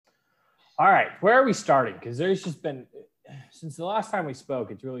All right, where are we starting? Because there's just been, since the last time we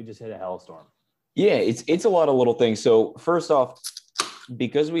spoke, it's really just hit a hellstorm. Yeah, it's a lot of little things. So first off,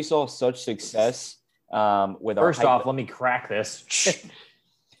 because we saw such success with our First off, let me crack this.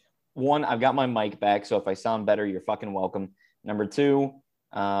 One, I've got my mic back, so if I sound better, you're fucking welcome. Number two,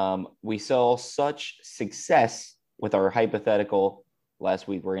 we saw such success with our hypothetical last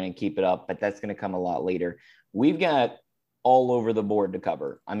week. We're going to keep it up, but that's going to come a lot later. We've got all over the board to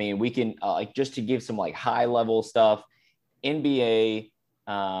cover. I mean, we can just to give some high level stuff. NBA,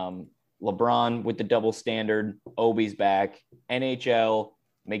 LeBron with the double standard, Obi's back. NHL,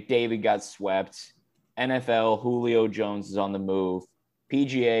 McDavid got swept. NFL, Julio Jones is on the move.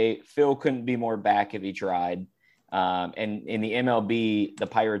 PGA, Phil couldn't be more back if he tried. And in the MLB, the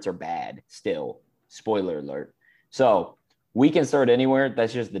Pirates are bad still. Spoiler alert. So we can start anywhere.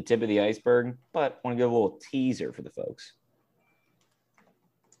 That's just the tip of the iceberg. But I want to give a little teaser for the folks.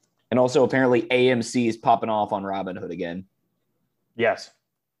 And also, apparently, AMC is popping off on Robinhood again. Yes.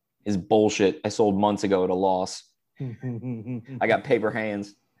 Is bullshit. I sold months ago at a loss. I got paper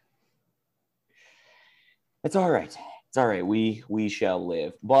hands. It's all right. It's all right. We shall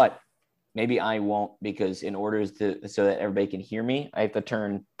live. But maybe I won't, because in order so that everybody can hear me, I have to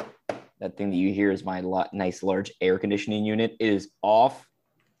turn that thing that you hear is my nice large air conditioning unit. It is off.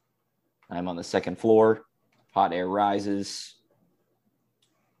 I'm on the second floor. Hot air rises.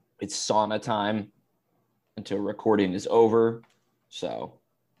 It's sauna time until recording is over. So,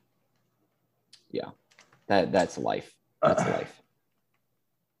 yeah, that's life. That's life.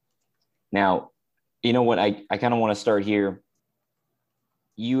 Now, you know what? I kind of want to start here.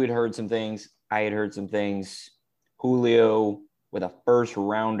 You had heard some things. I had heard some things. Julio with a first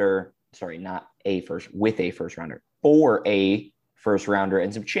rounder. Sorry, not a first. With a first rounder. For a first rounder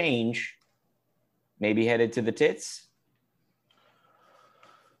and some change. Maybe headed to the tits.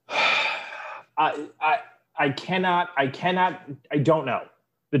 I don't know.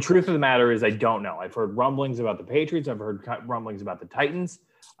 The truth of the matter is I don't know. I've heard rumblings about the Patriots. I've heard rumblings about the Titans.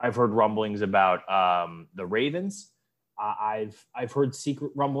 I've heard rumblings about the Ravens. I've heard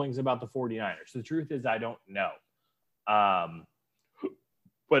secret rumblings about the 49ers. The truth is I don't know.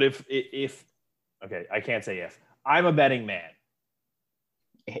 But if okay, I can't say if. I'm a betting man.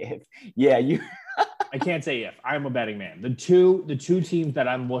 If. Yeah, you I can't say if. I'm a betting man. The two teams that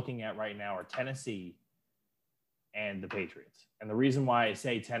I'm looking at right now are Tennessee and the Patriots. And the reason why I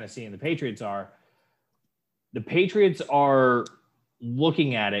say Tennessee and the Patriots are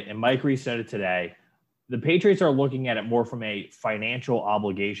looking at it, and Mike Reese said it today, the Patriots are looking at it more from a financial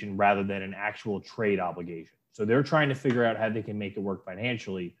obligation rather than an actual trade obligation. So they're trying to figure out how they can make it work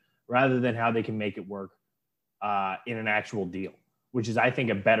financially rather than how they can make it work in an actual deal, which is, I think,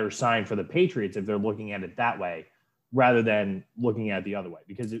 a better sign for the Patriots if they're looking at it that way rather than looking at it the other way.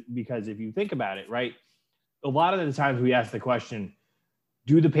 Because if you think about it, right, a lot of the times we ask the question,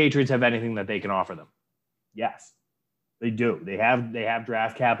 do the Patriots have anything that they can offer them? Yes, they do. They have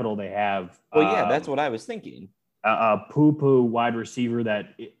draft capital. They have. Well, yeah, that's what I was thinking. A poo-poo wide receiver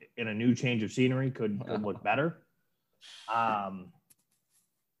that in a new change of scenery could look better. And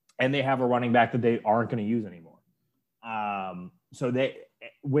they have a running back that they aren't going to use anymore.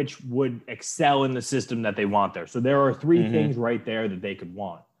 Which would excel in the system that they want there. So there are three things right there that they could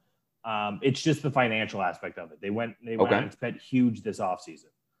want. It's just the financial aspect of it. They went and spent huge this offseason.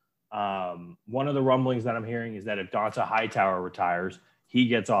 One of the rumblings that I'm hearing is that if Donta Hightower retires, he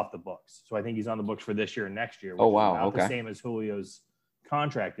gets off the books. So I think he's on the books for this year and next year, which is about the same as Julio's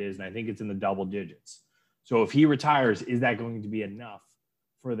contract is, and I think it's in the double digits. So if he retires, is that going to be enough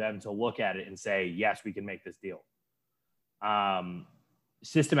for them to look at it and say, yes, we can make this deal?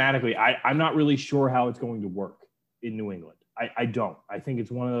 Systematically, I'm not really sure how it's going to work in New England. I don't. I think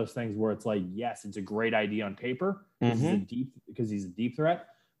it's one of those things where it's like, yes, it's a great idea on paper because he's a deep threat.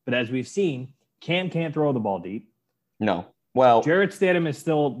 But as we've seen, Cam can't throw the ball deep. No. Well, Jarrett Stidham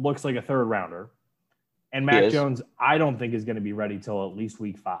still looks like a third rounder. And Mac Jones, I don't think is going to be ready till at least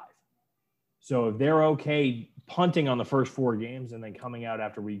week 5. So if they're okay punting on the first 4 games and then coming out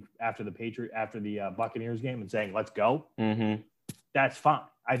after the Buccaneers game and saying, let's go, that's fine.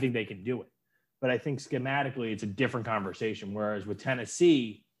 I think they can do it. But I think schematically it's a different conversation. Whereas with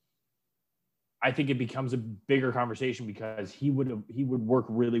Tennessee, I think it becomes a bigger conversation because he would work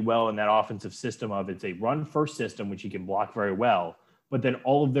really well in that offensive system of it's a run first system, which he can block very well, but then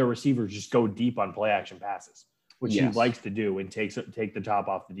all of their receivers just go deep on play action passes, which he likes to do and take the top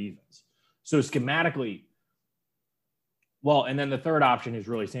off the defense. So schematically, well, and then the third option is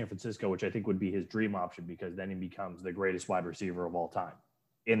really San Francisco, which I think would be his dream option because then he becomes the greatest wide receiver of all time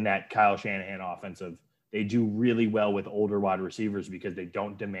in that Kyle Shanahan offensive They do really well with older wide receivers because they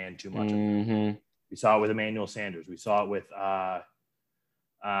don't demand too much of them. We saw it with Emmanuel Sanders. We saw it with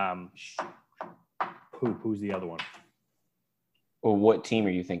who's the other one? Well, what team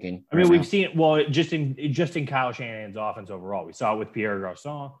are you thinking? I mean, we've seen it. Just in Kyle Shanahan's offense overall. We saw it with Pierre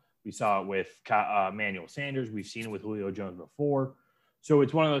Garçon. We saw it with Emmanuel Sanders. We've seen it with Julio Jones before. So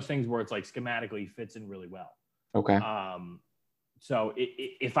it's one of those things where it's like schematically fits in really well. Okay. So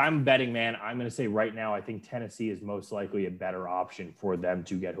if I'm betting, man, I'm going to say right now, I think Tennessee is most likely a better option for them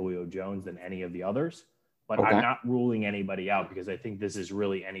to get Julio Jones than any of the others. But I'm not ruling anybody out because I think this is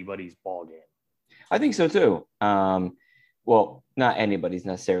really anybody's ball game. I think so too. Well, not anybody's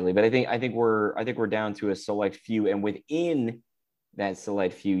necessarily, but I think we're down to a select few, and within that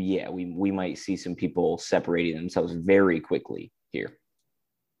select few, yeah, we might see some people separating themselves very quickly here.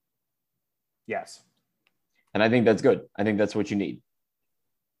 Yes. And I think that's good. I think that's what you need.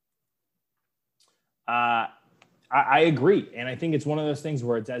 I agree. And I think it's one of those things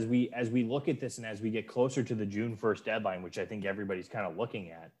where it's as we look at this and as we get closer to the June 1st deadline, which I think everybody's kind of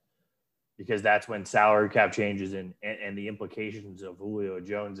looking at, because that's when salary cap changes and the implications of Julio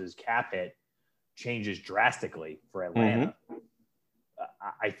Jones's cap hit changes drastically for Atlanta.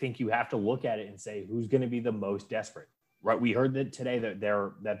 I think you have to look at it and say, who's going to be the most desperate? Right, we heard that today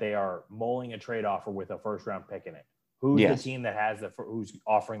that they are mulling a trade offer with a first round pick in it. Who's the team that has who's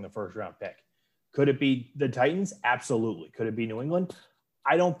offering the first round pick? Could it be the Titans? Absolutely. Could it be New England?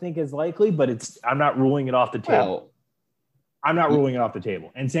 I don't think it's likely, but I'm not ruling it off the table. I'm not ruling it off the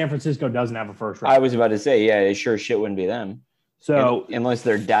table. And San Francisco doesn't have a first round. I was about to say, yeah, it sure shit wouldn't be them. So unless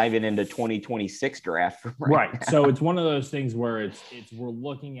they're diving into 2026 draft, right? So it's one of those things where it's we're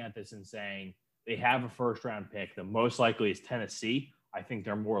looking at this and saying, they have a first round pick. The most likely is Tennessee. I think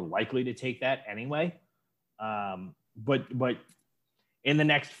they're more likely to take that anyway. But in the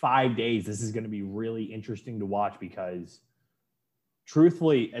next 5 days, this is going to be really interesting to watch because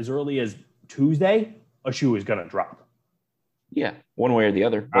truthfully, as early as Tuesday, a shoe is going to drop. Yeah, one way or the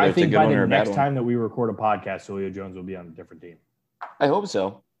other. I think by the next time that we record a podcast, Julio Jones will be on a different team. I hope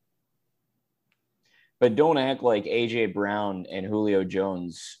so. But don't act like A.J. Brown and Julio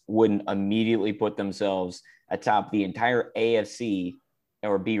Jones wouldn't immediately put themselves atop the entire AFC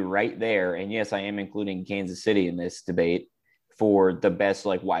or be right there. And yes, I am including Kansas City in this debate for the best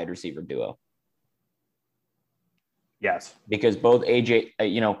wide receiver duo. Yes. Because both A.J.,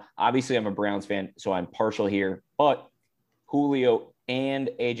 obviously I'm a Browns fan, so I'm partial here. But Julio and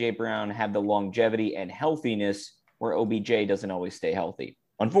A.J. Brown have the longevity and healthiness where OBJ doesn't always stay healthy,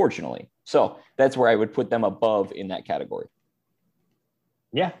 unfortunately. So that's where I would put them above in that category.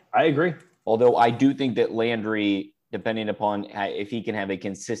 Yeah, I agree. Although I do think that Landry, depending upon if he can have a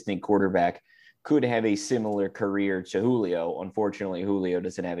consistent quarterback, could have a similar career to Julio. Unfortunately, Julio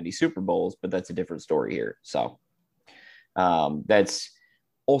doesn't have any Super Bowls, but that's a different story here. So that's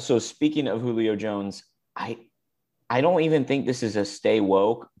also, speaking of Julio Jones, I don't even think this is a stay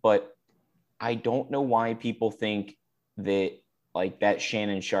woke, but I don't know why people think that that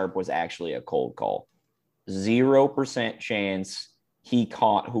Shannon Sharpe was actually a cold call. 0% chance he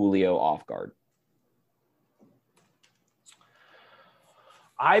caught Julio off guard.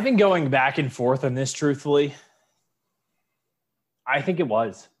 I've been going back and forth on this, truthfully. I think it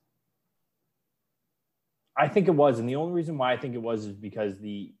was. And the only reason why I think it was is because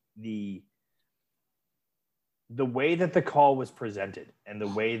the way that the call was presented and the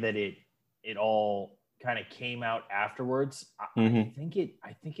way that it all kind of came out afterwards, I think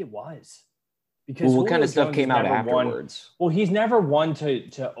it was. Because what kind of stuff came out afterwards? He's never one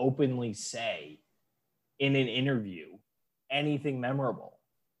to openly say in an interview anything memorable,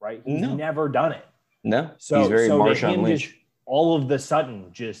 right? He's never done it. No, so he's very Marshawn Lynch. All of the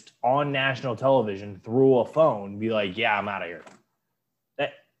sudden, just on national television, through a phone, be like, "Yeah, I'm out of here."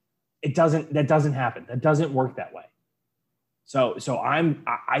 That doesn't happen. That doesn't work that way. So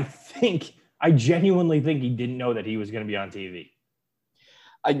I genuinely think he didn't know that he was going to be on TV.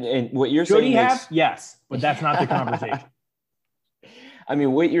 And what you're Should saying he have? Yes, but that's not the conversation. I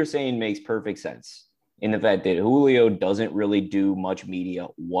mean, what you're saying makes perfect sense in the fact that Julio doesn't really do much media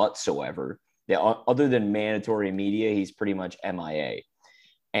whatsoever. That other than mandatory media, he's pretty much MIA.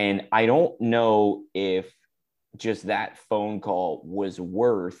 And I don't know if just that phone call was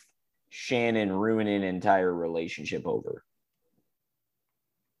worth Shannon ruining an entire relationship over.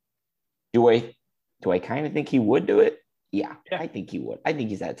 Do I kind of think he would do it? Yeah, I think he would. I think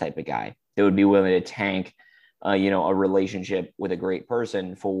he's that type of guy that would be willing to tank, a relationship with a great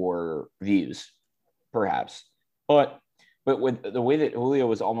person for views, perhaps. But with the way that Julio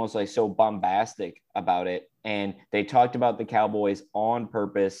was almost so bombastic about it, and they talked about the Cowboys on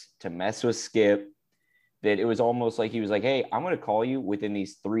purpose to mess with Skip, that it was almost like he was like, hey, I'm going to call you within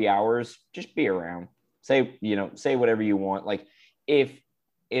these 3 hours. Just be around. Say whatever you want. Like if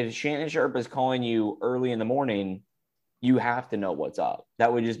Shannon Sharpe is calling you early in the morning, you have to know what's up.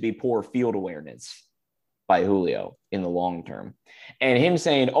 That would just be poor field awareness by Julio in the long term. And him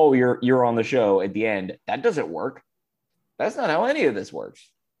saying, oh, you're on the show at the end, that doesn't work. That's not how any of this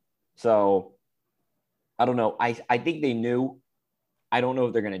works. So I don't know. I think they knew. I don't know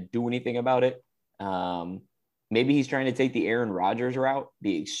if they're going to do anything about it. Maybe he's trying to take the Aaron Rodgers route,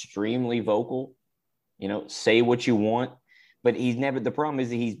 be extremely vocal, say what you want. But the problem is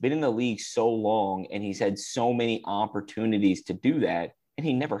that he's been in the league so long and he's had so many opportunities to do that, and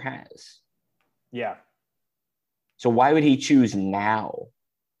he never has. Yeah. So why would he choose now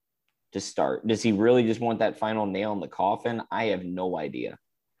to start? Does he really just want that final nail in the coffin? I have no idea.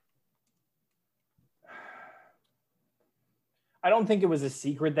 I don't think it was a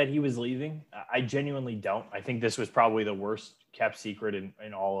secret that he was leaving. I genuinely don't. I think this was probably the worst kept secret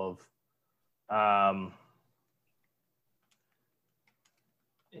in all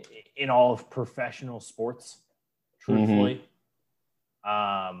of professional sports, truthfully.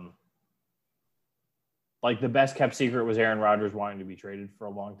 Mm-hmm. Like the best kept secret was Aaron Rodgers wanting to be traded for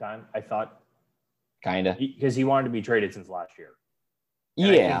a long time, I thought. Kind of. Because he wanted to be traded since last year.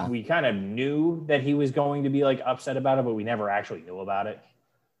 And yeah. I think we kind of knew that he was going to be like upset about it, but we never actually knew about it.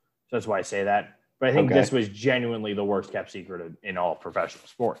 So that's why I say that. But I think this was genuinely the worst kept secret in all professional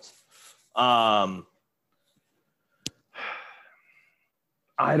sports. I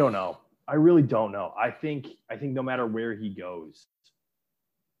don't know. I really don't know. I think no matter where he goes,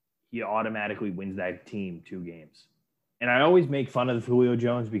 he automatically wins that team 2 games. And I always make fun of Julio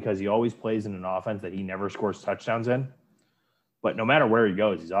Jones because he always plays in an offense that he never scores touchdowns in. But no matter where he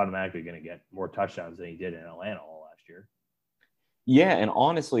goes, he's automatically going to get more touchdowns than he did in Atlanta all last year. Yeah, and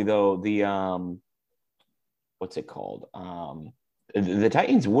honestly, though, the what's it called? The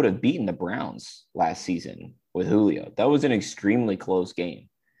Titans would have beaten the Browns last season with Julio. That was an extremely close game.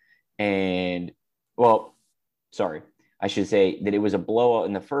 And, well, sorry, I should say that it was a blowout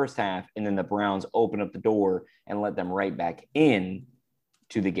in the first half, and then the Browns opened up the door and let them right back in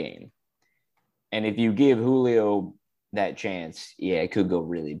to the game. And if you give Julio that chance, yeah, it could go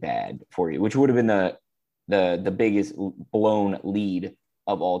really bad for you, which would have been the biggest blown lead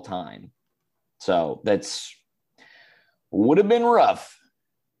of all time. So that's would have been rough.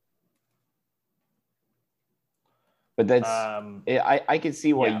 But that's I can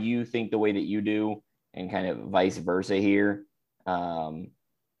see why you think the way that you do, and kind of vice versa here.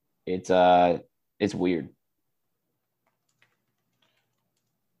 It's weird.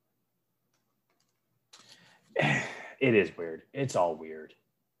 It is weird. It's all weird.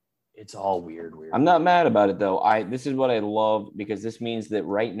 It's all weird. I'm not mad about it, though. This is what I love, because this means that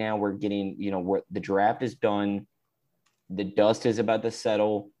right now we're getting, the draft is done. The dust is about to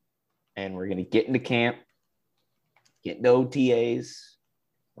settle, and we're going to get into camp, get into OTAs.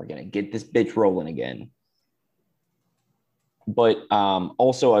 We're going to get this bitch rolling again. But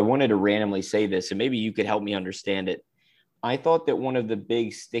also, I wanted to randomly say this, and maybe you could help me understand it. I thought that one of the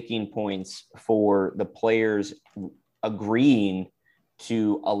big sticking points for the players agreeing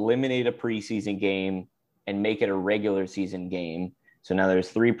to eliminate a preseason game and make it a regular season game. So now there's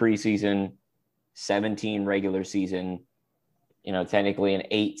 3 preseason, 17 regular season, technically an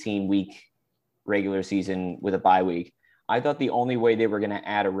 18-week regular season with a bye week. I thought the only way they were going to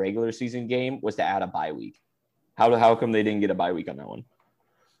add a regular season game was to add a bye week. How come they didn't get a bye week on that one?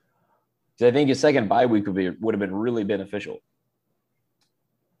 Because I think a second bye week would have been really beneficial.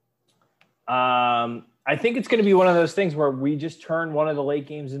 I think it's going to be one of those things where we just turn one of the late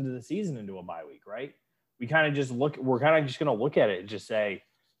games into the season into a bye week, right? We're kind of just going to look at it and just say,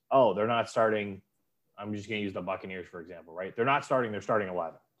 oh, they're not starting. I'm just going to use the Buccaneers, for example, right? They're not starting. They're starting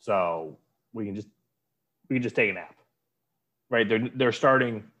 11. So we can just take a nap, right? They're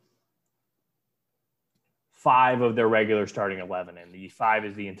starting 5 of their regular starting 11, and the 5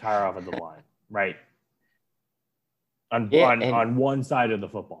 is the entire offensive line, right? On one side of the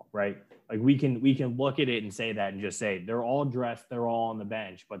football, right? Like we can look at it and say that and just say they're all dressed, they're all on the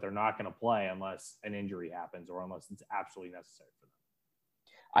bench, but they're not going to play unless an injury happens or unless it's absolutely necessary for them.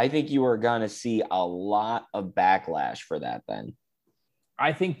 I think you are going to see a lot of backlash for that then.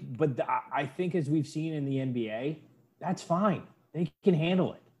 I think as we've seen in the NBA, that's fine. They can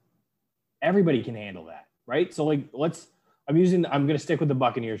handle it. Everybody can handle that, right? So like I'm going to stick with the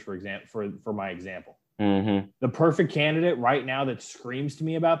Buccaneers for my example. Mm-hmm. The perfect candidate right now that screams to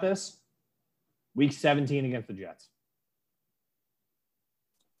me about this, week 17 against the Jets.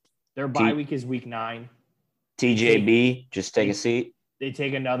 Their bye week is week 9. TJB, just take a seat. they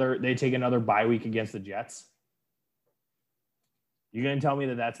take another bye week against the Jets. You going to tell me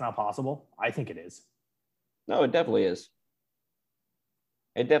that that's not possible? I think it is. No, it definitely is.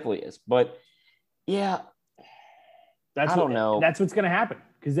 It definitely is. But yeah, I don't know. That's what's going to happen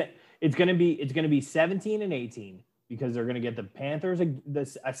because it's going to be 17 and 18 because they're going to get the Panthers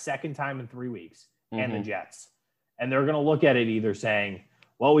a second time in 3 weeks and the Jets. And they're going to look at it either saying,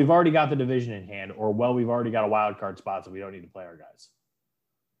 well, we've already got the division in hand, or, well, we've already got a wild card spot, so we don't need to play our guys.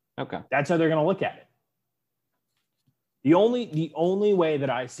 Okay. That's how they're going to look at it. The only way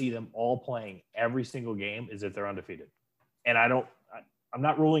that I see them all playing every single game is if they're undefeated. And I'm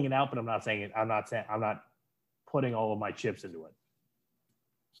not ruling it out, but I'm not putting all of my chips into it.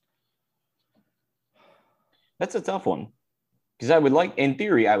 That's a tough one. Because in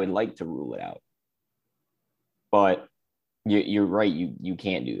theory, I would like to rule it out. But you're right. You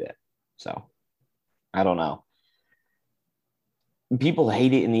can't do that. So I don't know. People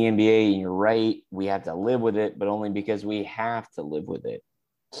hate it in the NBA, and you're right. We have to live with it, but only because we have to live with it.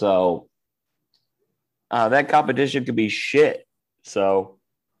 So that competition could be shit. So,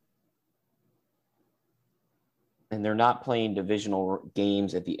 and they're not playing divisional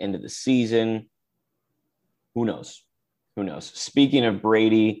games at the end of the season. Who knows? Speaking of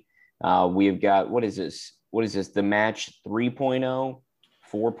Brady, we've got, what is this? The match 3.0,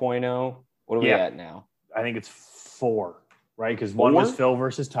 4.0? What are we at now? I think it's 4, right? Because one was Phil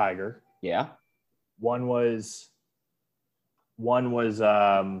versus Tiger. Yeah. One was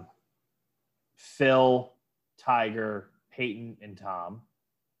Phil, Tiger, Peyton, and Tom.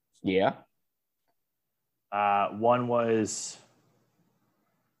 Yeah. One was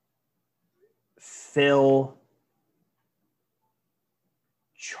Phil,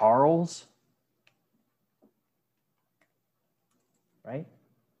 Charles, right?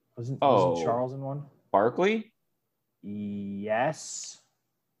 Wasn't Charles in one? Barkley? Yes.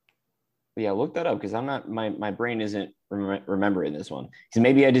 Yeah, look that up because I'm not. My brain isn't remembering this one. Because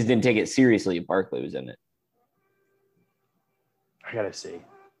maybe I just didn't take it seriously if Barkley was in it. I gotta see.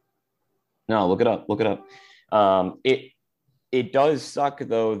 No, look it up. It does suck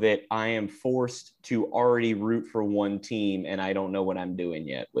though that I am forced to already root for one team and I don't know what I'm doing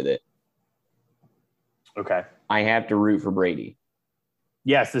yet with it. Okay. I have to root for Brady.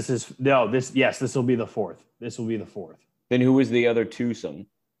 Yes, this will be the fourth. This will be the fourth. Then who was the other twosome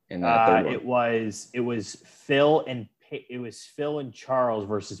in that third one? It was Phil and Charles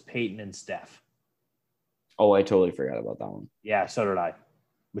versus Peyton and Steph. Oh, I totally forgot about that one. Yeah, so did I.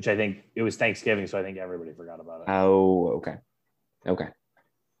 Which I think it was Thanksgiving, so I think everybody forgot about it. Oh, okay.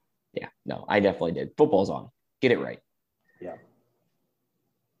 Yeah, no, I definitely did. Football's on. Get it right. Yeah.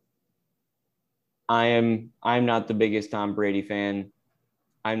 I'm not the biggest Tom Brady fan.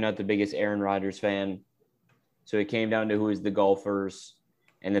 I'm not the biggest Aaron Rodgers fan. So it came down to who is the golfers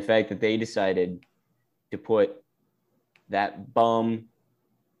and the fact that they decided to put that bum,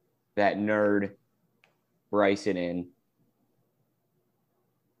 that nerd, Bryson in.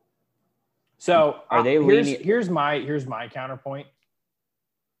 So are they here's my counterpoint.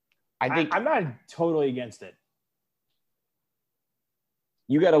 I think I'm not totally against it.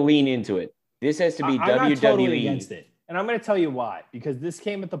 You got to lean into it. This has to be WWE. I'm not totally against it. And I'm going to tell you why. Because this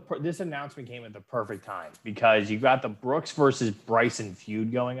announcement came at the perfect time. Because you got the Brooks versus Bryson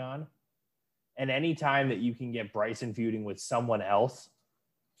feud going on. And any time that you can get Bryson feuding with someone else,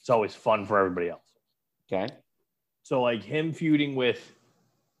 it's always fun for everybody else. Okay. So like him feuding with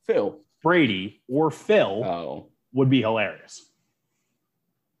Phil, Brady, or Phil would be hilarious.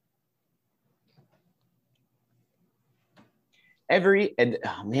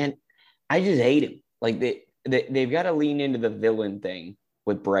 Man, I just hate him. Like they've got to lean into the villain thing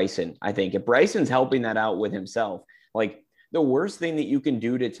with Bryson. I think if Bryson's helping that out with himself, like the worst thing that you can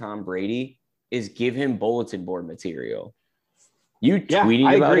do to Tom Brady is give him bulletin board material. You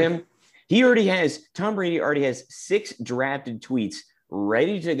tweeting about him. Tom Brady already has 6 drafted tweets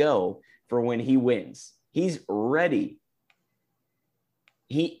ready to go for when he wins. He's ready.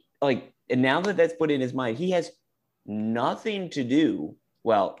 And now that that's put in his mind, he has nothing to do.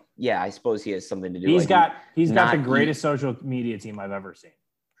 Well, yeah, I suppose he has something to do. He's got the greatest social media team I've ever seen,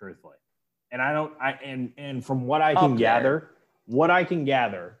 truthfully. And from what I can gather, what I can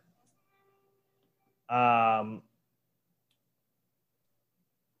gather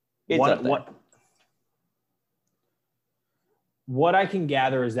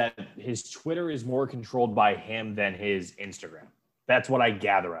is that his Twitter is more controlled by him than his Instagram. That's what I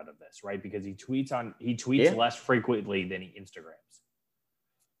gather out of this, right? Because he tweets less frequently than he Instagrams.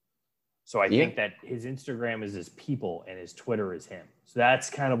 So I think that his Instagram is his people and his Twitter is him. So that's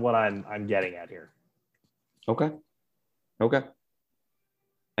kind of what I'm getting at here. Okay.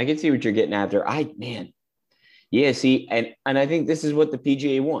 I can see what you're getting after. Yeah, see, and I think this is what the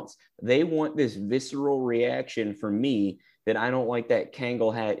PGA wants. They want this visceral reaction from me that I don't like that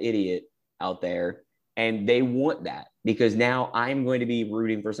Kangol hat idiot out there. And they want that because now I'm going to be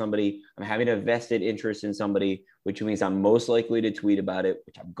rooting for somebody. I'm having a vested interest in somebody, which means I'm most likely to tweet about it,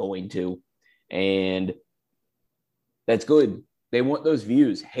 which I'm going to. And that's good. They want those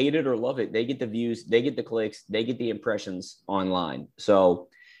views, hate it or love it. They get the views, they get the clicks, they get the impressions online. So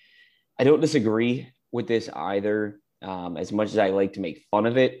I don't disagree with this either. As much as I like to make fun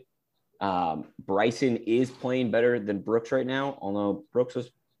of it, Bryson is playing better than Brooks right now. Although Brooks was,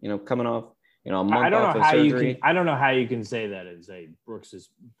 coming off, a month off of surgery. I don't know how you can say that and say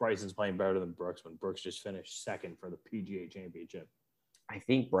Bryson's playing better than Brooks when Brooks just finished second for the PGA Championship. I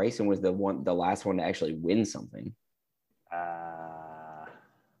think Bryson was the last one to actually win something.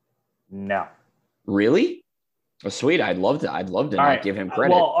 No. Really? Oh, sweet. I'd love to not give him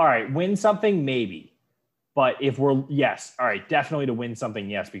credit. Well, all right. Win something, maybe. But yes. All right. Definitely to win something,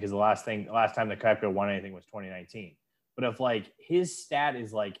 yes. Because the last time the Koepka won anything was 2019. But if his stat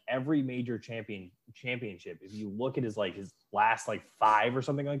is every major championship, if you look at his last 5 or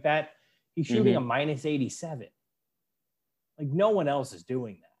something like that, he's shooting a minus 87. No one else is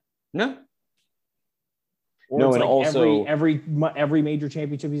doing that. No. Or no, and also every major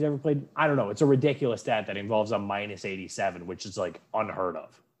championship he's ever played. I don't know. It's a ridiculous stat that involves a minus 87, which is unheard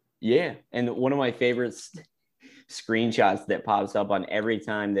of. Yeah, and one of my favorite screenshots that pops up on every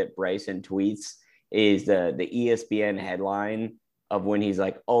time that Bryson tweets is the ESPN headline of when he's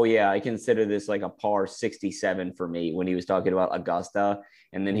like, "Oh yeah, I consider this a par 67 for me," when he was talking about Augusta,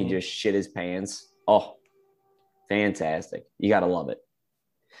 and then he just shit his pants. Oh, fantastic! You gotta love it.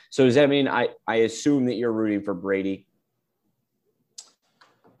 So does that mean I assume that you're rooting for Brady?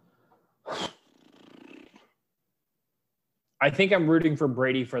 I think I'm rooting for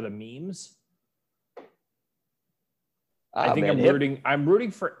Brady for the memes. I'm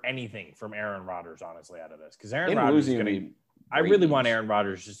rooting for anything from Aaron Rodgers, honestly, out of this. Because Aaron Rodgers is going to – I really want Aaron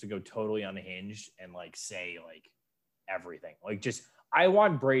Rodgers just to go totally unhinged and, say, everything. I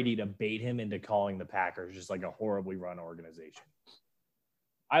want Brady to bait him into calling the Packers just a horribly run organization.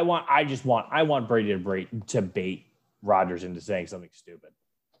 I want Brady to bait Rodgers into saying something stupid.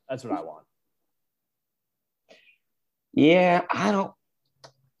 That's what I want. Yeah, I don't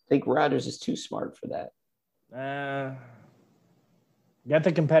think Rodgers is too smart for that. Got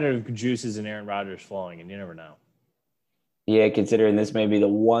the competitive juices in Aaron Rodgers flowing, and you never know. Yeah, considering this may be the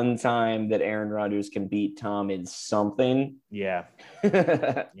one time that Aaron Rodgers can beat Tom in something. Yeah.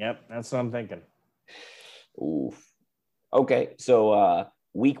 Yep, that's what I'm thinking. Oof. Okay, so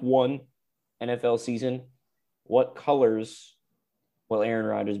week 1 NFL season, what colors will Aaron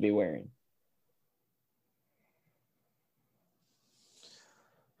Rodgers be wearing?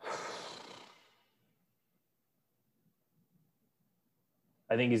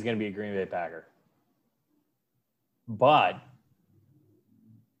 I think he's going to be a Green Bay Packer. But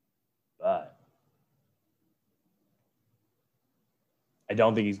I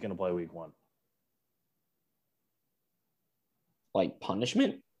don't think he's going to play week 1.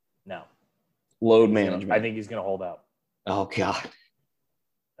 Punishment? No. Load management. I think he's going to hold out. Oh, God.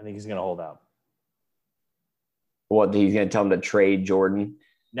 I think he's going to hold out. What, he's going to tell him to trade Jordan?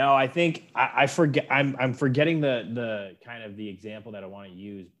 No, I think I forget. I'm forgetting the kind of the example that I want to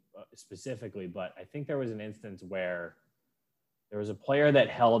use specifically, but I think there was an instance where there was a player that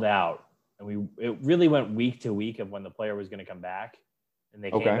held out, and it really went week to week of when the player was going to come back, and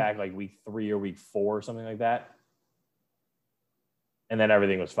they came back week 3 or week 4 or something like that, and then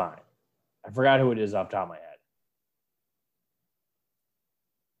everything was fine. I forgot who it is off the top of my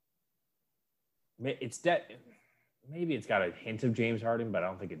head. It's that. Maybe it's got a hint of James Harden, but I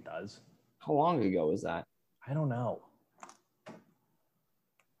don't think it does. How long ago was that? I don't know.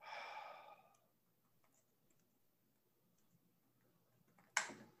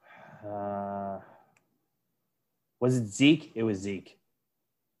 Was it Zeke? It was Zeke.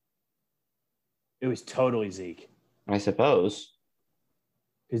 It was totally Zeke. I suppose.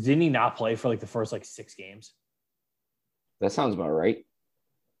 Because didn't he not play for the first 6 games? That sounds about right.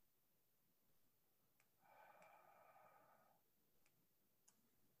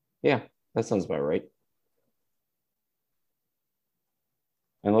 Yeah, that sounds about right.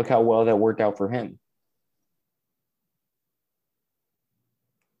 And look how well that worked out for him.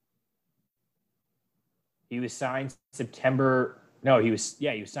 He was signed September. No, he was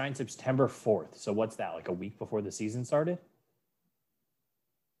signed September 4th. So what's that, a week before the season started?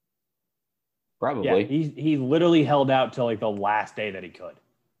 Probably. Yeah, he literally held out till the last day that he could.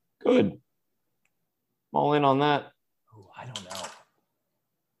 Good. I'm all in on that. Oh, I don't know.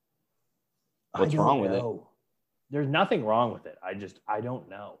 What's wrong with it? There's nothing wrong with it. I don't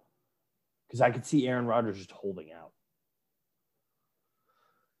know. Because I could see Aaron Rodgers just holding out.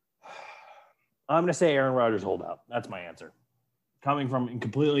 I'm going to say Aaron Rodgers hold out. That's my answer. Coming from a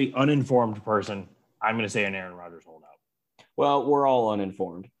completely uninformed person, I'm going to say an Aaron Rodgers hold out. Well, we're all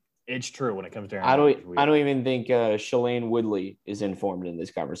uninformed. It's true when it comes to Aaron Rodgers. I don't even think Shailene Woodley is informed in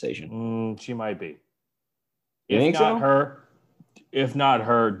this conversation. She might be. You think so? If not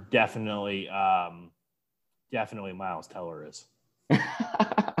her, definitely Miles Teller is.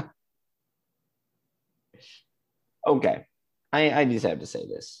 Okay. I just have to say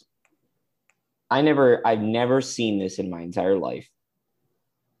this. I've never seen this in my entire life.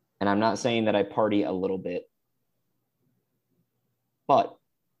 And I'm not saying that I party a little bit. But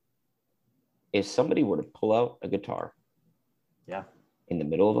if somebody were to pull out a guitar in the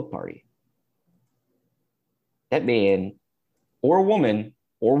middle of a party, that man or woman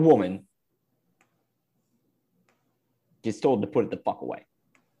gets told to put it the fuck away.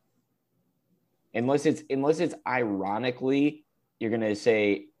 Unless it's ironically, you're gonna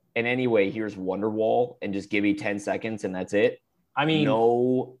say, and anyway, here's Wonderwall and just give me 10 seconds and that's it. I mean,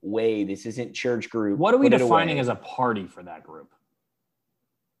 no way. This isn't church group. What are we defining as a party for that group?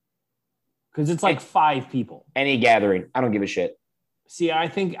 Because it's like 5 people. Any gathering. I don't give a shit. See, I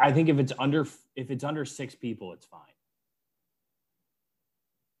think if it's under 6 people, it's fine.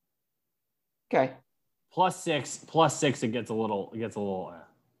 Okay. Plus six, it gets a little.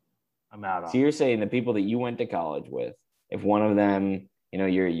 I'm out on. So you're saying the people that you went to college with, if one of them, you're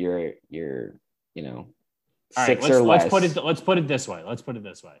all 6 right, or less. Let's put it this way.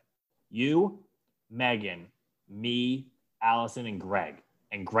 You, Megan, me, Allison, and Greg.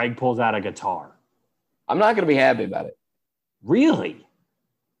 And Greg pulls out a guitar. I'm not going to be happy about it. Really?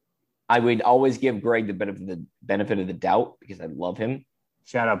 I would always give Greg the benefit of the doubt because I love him.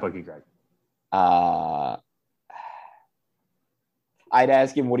 Shout out Bookie Greg. I'd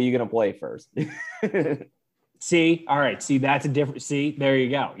ask him, what are you going to play first? See, all right. See, that's a different. See, there you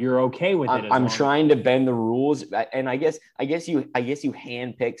go. You're okay with it. I'm trying to bend the rules, and I guess you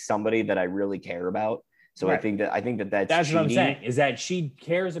handpick somebody that I really care about. So right. I think that's cheating. What I'm saying is that she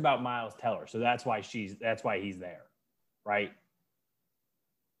cares about Miles Teller, so that's why he's there, right?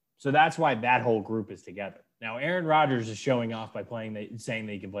 So that's why that whole group is together. Now, Aaron Rodgers is showing off by saying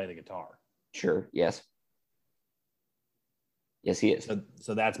that he can play the guitar. Sure. Yes. Yes, he is.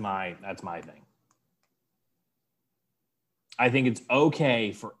 So that's my thing. I think it's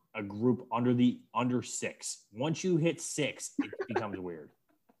okay for a group under 6. Once you hit 6, it becomes weird.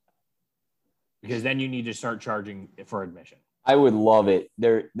 Because then you need to start charging for admission. I would love it.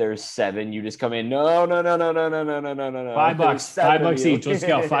 There's 7. You just come in. No. $5. $5 each. Let's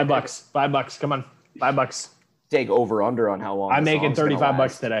go. $5. $5. Come on. $5. Take over under on how long. I'm making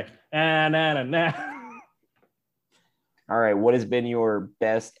 $35 today. Nah. All right. What has been your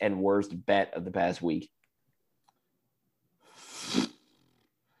best and worst bet of the past week?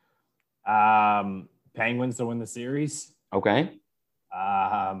 Penguins to win the series. Okay.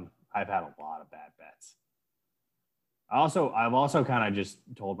 I've had a lot of bad bets. I've also kind of just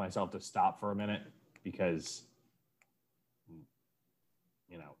told myself to stop for a minute because,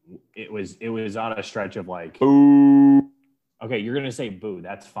 it was on a stretch of like, boo. Okay, you're gonna say boo.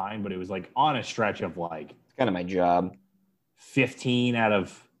 That's fine, but it was like on a stretch of like, it's kind of my job. 15 out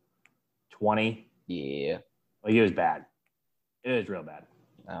of 20. Yeah, like it was bad. It was real bad.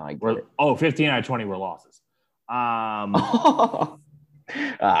 Oh, I get it. 15 out of 20 were losses.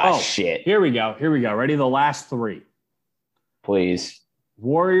 Shit. Here we go. Ready? The last 3. Please.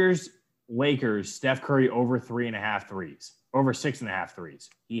 Warriors, Lakers, Steph Curry over 3.5 threes. Over 6.5 threes.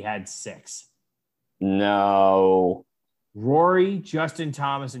 He had 6. No. Rory, Justin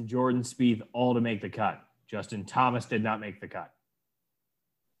Thomas, and Jordan Spieth all to make the cut. Justin Thomas did not make the cut.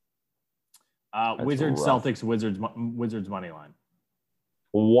 Wizards, rough. Celtics, Wizards money line.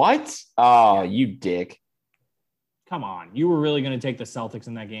 What? Oh, you dick. Come on. You were really going to take the Celtics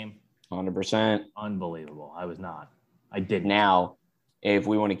in that game? 100%. Unbelievable. I was not. I did. Now, if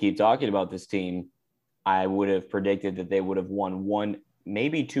we want to keep talking about this team, I would have predicted that they would have won 1,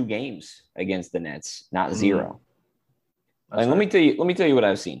 maybe 2 games against the Nets, not 0. And let me tell you what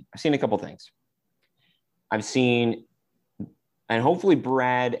I've seen. I've seen a couple things. I've seen, and hopefully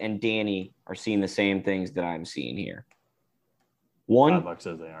Brad and Danny are seeing the same things that I'm seeing here. One, $5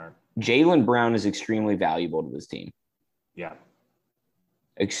 says they aren't. Jaylen Brown is extremely valuable to this team. Yeah.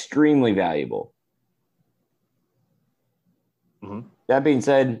 Extremely valuable. Mm-hmm. That being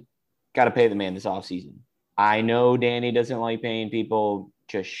said, got to pay the man this offseason. I know Danny doesn't like paying people.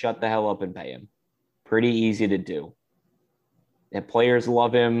 Just shut the hell up and pay him. Pretty easy to do. The players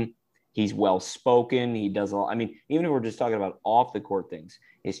love him. He's well-spoken. He does a lot. I mean, even if we're just talking about off-the-court things,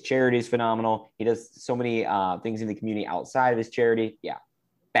 his charity is phenomenal. He does so many things in the community outside of his charity. Yeah,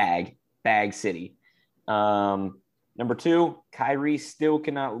 bag city. Number 2, Kyrie still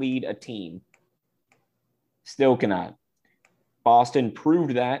cannot lead a team. Still cannot. Boston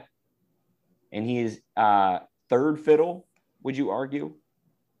proved that, and he is third fiddle, would you argue,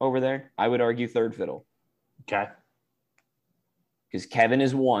 over there? I would argue third fiddle. Okay. Because Kevin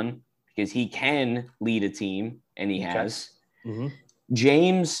is 1, because he can lead a team, and he has. Mm-hmm.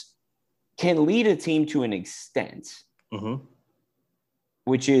 James can lead a team to an extent,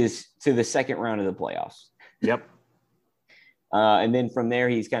 which is to the second round of the playoffs. Yep. And then from there,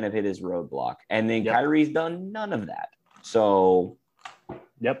 he's kind of hit his roadblock. And then Kyrie's done none of that. So,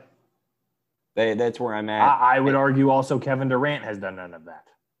 yep. That's where I'm at. I would argue also Kevin Durant has done none of that.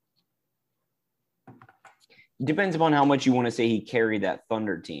 Depends upon how much you want to say he carried that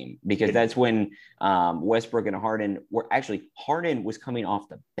Thunder team, because that's when Westbrook and Harden were actually – Harden was coming off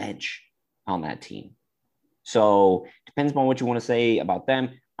the bench on that team. So, depends upon what you want to say about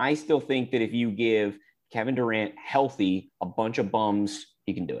them. I still think that if you give Kevin Durant healthy, a bunch of bums,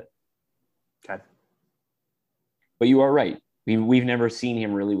 he can do it. Okay. But you are right. We've never seen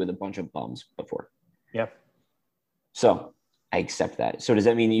him really with a bunch of bums before. Yep. So I accept that. So does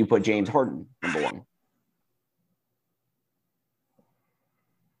that mean that you put James Harden number 1?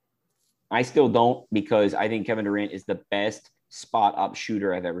 I still don't, because I think Kevin Durant is the best spot-up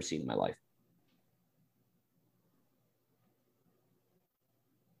shooter I've ever seen in my life.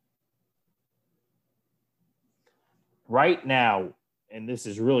 Right now, and this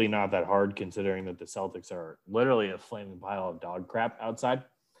is really not that hard considering that the Celtics are literally a flaming pile of dog crap outside.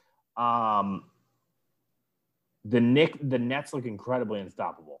 The Nets look incredibly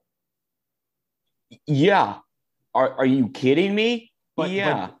unstoppable. Yeah. Are you kidding me? But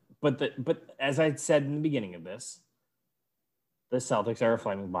as I said in the beginning of this, the Celtics are a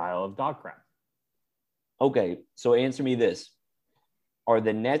flaming pile of dog crap. Okay, so answer me this. Are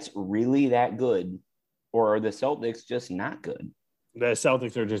the Nets really that good, or are the Celtics just not good? The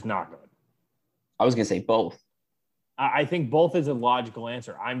Celtics are just not good. I was going to say both. I think both is a logical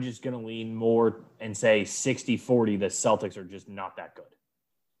answer. I'm just going to lean more and say 60-40. The Celtics are just not that good.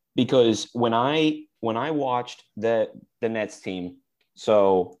 Because when I watched the Nets team,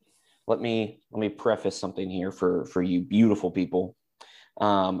 so let me preface something here for you beautiful people.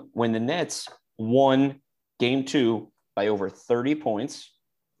 When the Nets won Game 2 by over 30 points,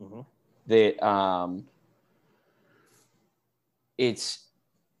 that it's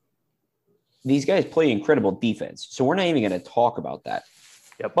these guys play incredible defense. So we're not even going to talk about that.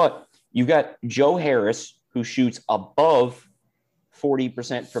 Yep. But you got Joe Harris, who shoots above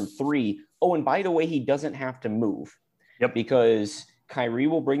 40% from 3. Oh, and by the way, he doesn't have to move. Yep. Because Kyrie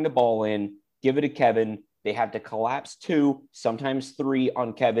will bring the ball in, give it to Kevin. They have to collapse 2, sometimes 3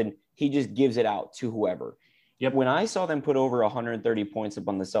 on Kevin. He just gives it out to whoever. Yep. When I saw them put over 130 points up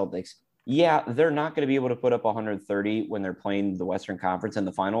on the Celtics, yeah, they're not going to be able to put up 130 when they're playing the Western Conference in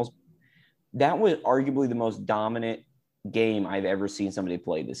the finals. That was arguably the most dominant game I've ever seen somebody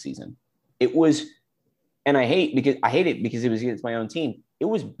play this season. It was, and I hate it because it was against my own team. It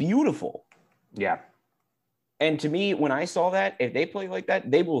was beautiful. Yeah. And to me, when I saw that, if they play like that,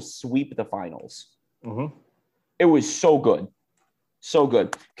 they will sweep the finals. It was so good. So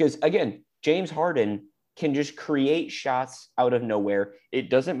good. Because, again, James Harden can just create shots out of nowhere. It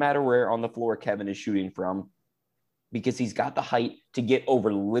doesn't matter where on the floor Kevin is shooting from, because he's got the height to get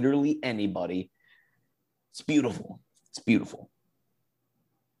over literally anybody. It's beautiful. It's beautiful.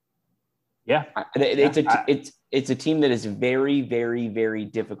 Yeah. It's a team that is very, very, very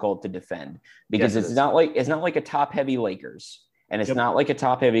difficult to defend, because it's not like a top-heavy Lakers, and it's not like a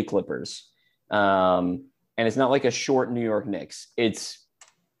top-heavy Clippers, and it's not like a short New York Knicks. It's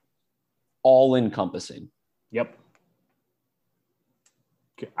all-encompassing. Yep.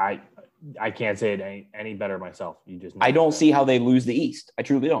 I can't say it any better myself. I don't see how they lose the East. I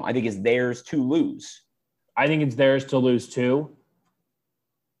truly don't. I think it's theirs to lose. I think it's theirs to lose too.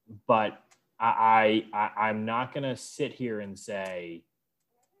 But I'm not going to sit here and say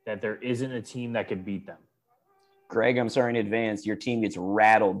that there isn't a team that could beat them. Greg, I'm sorry in advance. Your team gets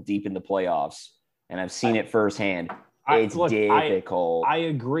rattled deep in the playoffs, and I've seen it firsthand. It's difficult. I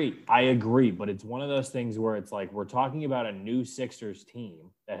agree. But it's one of those things where it's like we're talking about a new Sixers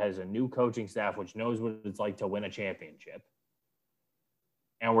team that has a new coaching staff, which knows what it's like to win a championship.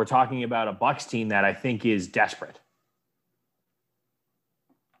 And we're talking about a Bucks team that I think is desperate.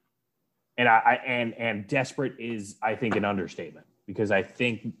 And desperate is, I think, an understatement, because I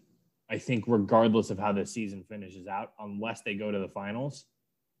think regardless of how the season finishes out, unless they go to the finals,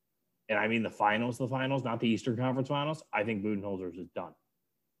 and I mean the finals, not the Eastern Conference Finals, I think Budenholzer is done.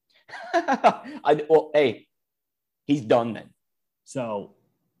 Hey, he's done then. So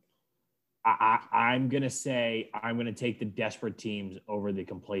I'm going to take the desperate teams over the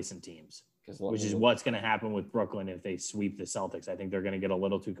complacent teams, which is what's going to happen with Brooklyn if they sweep the Celtics. I think they're going to get a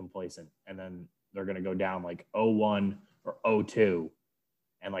little too complacent, and then they're going to go down like 0-1 or 0-2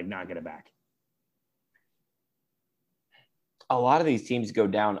 and like not get it back. A lot of these teams go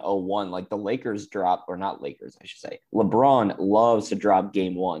down 0-1. Like the Lakers drop, or not Lakers, I should say. LeBron loves to drop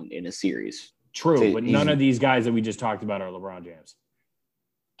game one in a series. True, but none of these guys that we just talked about are LeBron James.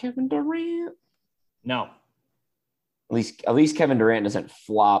 Kevin Durant. No. At least Kevin Durant doesn't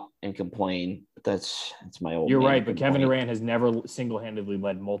flop and complain. That's my old. You're right, but Kevin Durant has never single-handedly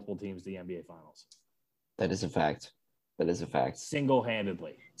led multiple teams to the NBA Finals. That is a fact.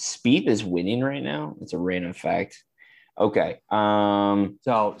 Single-handedly. Spieth is winning right now. It's a random fact. Okay. So I'm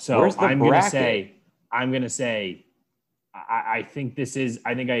gonna say, I think this is.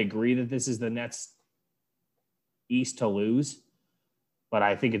 I think I agree that this is the Nets East to lose, but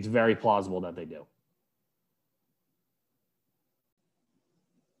I think it's very plausible that they do.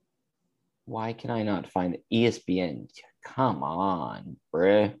 Why can I not find ESPN? Come on,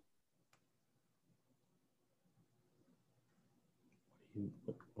 bruh.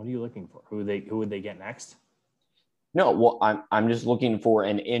 What are you looking for? Who would they get next? No, well, I'm just looking for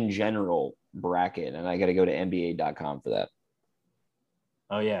an in general bracket, and I got to go to NBA.com for that.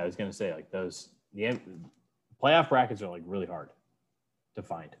 Oh yeah, I was gonna say like the playoff brackets are like really hard to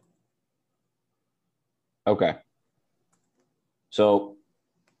find. Okay. So,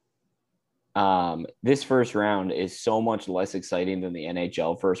 this first round is so much less exciting than the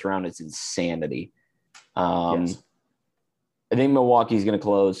NHL first round. It's insanity. Yes. I think Milwaukee's going to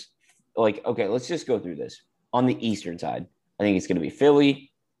close. Like, okay, let's just go through this. On the Eastern side, I think it's going to be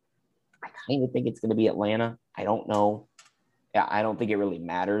Philly. I kind of think it's going to be Atlanta. I don't know. Yeah, I don't think it really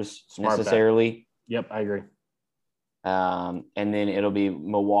matters necessarily. Yep, I agree. And then it'll be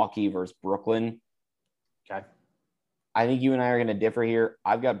Milwaukee versus Brooklyn. Okay. I think you and I are going to differ here.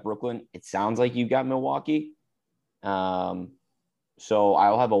 I've got Brooklyn. It sounds like you got Milwaukee. So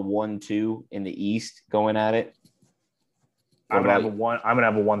I'll have a 1-2 in the East going at it. I'm gonna have a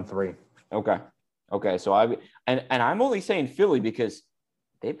 1-3. Okay. So I'm only saying Philly because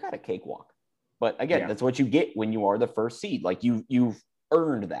they've got a cakewalk. But again, that's what you get when you are the first seed. Like you've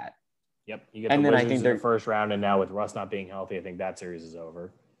earned that. Yep. You get the Wizards in the first round, and now with Russ not being healthy, I think that series is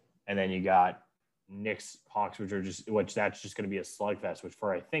over. And then you got Knicks, Hawks, which that's just going to be a slugfest, which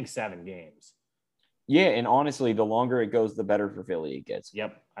for I think 7 games. Yeah, and honestly, the longer it goes, the better for Philly it gets.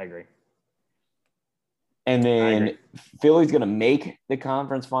 Yep, I agree. And then Philly's going to make the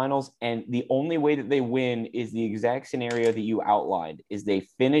conference finals, and the only way that they win is the exact scenario that you outlined, is they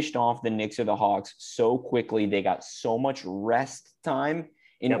finished off the Knicks or the Hawks so quickly, they got so much rest time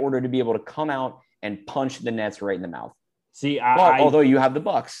in order to be able to come out and punch the Nets right in the mouth. See, although you have the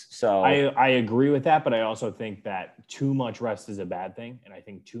Bucks, so I agree with that, but I also think that too much rest is a bad thing, and I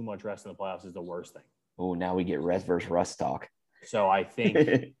think too much rest in the playoffs is the worst thing. Oh, now we get rest versus rust talk. So I think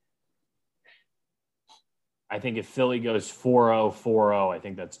if Philly goes 4-0, 4-0, I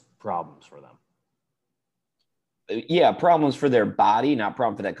think that's problems for them. Yeah, problems for their body, not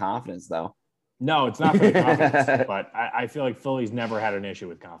problem for that confidence, though. No, it's not for the confidence, but I feel like Philly's never had an issue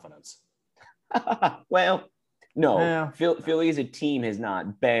with confidence. Well, no. Philly as a team has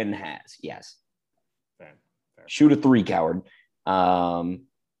not. Ben has, yes. Fair. Shoot a 3, coward.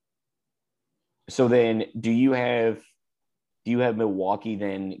 So then, do you have Milwaukee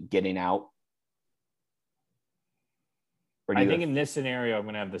then getting out? I think in this scenario, I'm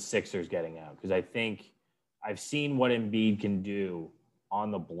going to have the Sixers getting out because I think I've seen what Embiid can do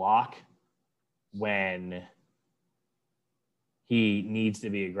on the block when he needs to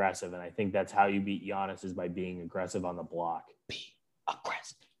be aggressive. And I think that's how you beat Giannis is by being aggressive on the block. Be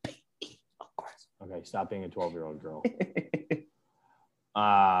aggressive. Okay, stop being a 12-year-old girl. So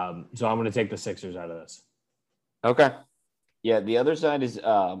I'm going to take the Sixers out of this. Okay. Yeah, the other side is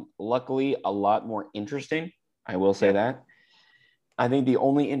luckily a lot more interesting. I will say that. I think the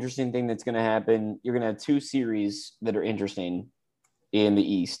only interesting thing that's going to happen, you're going to have 2 series that are interesting in the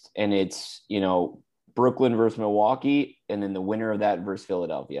East. And it's, Brooklyn versus Milwaukee, and then the winner of that versus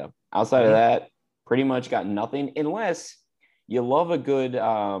Philadelphia. Outside of that, pretty much got nothing unless you love a good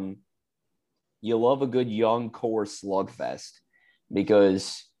young core slugfest,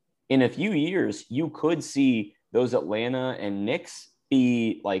 because in a few years you could see those Atlanta and Knicks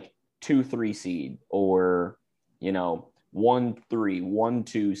be like 2-3 seed or 1-3,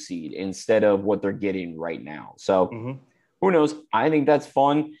 1-2 seed instead of what they're getting right now. So who knows? I think that's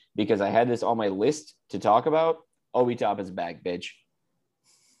fun. because I had this on my list to talk about. Obi Toppin's back, bitch.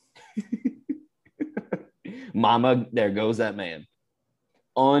 Mama, there goes that man.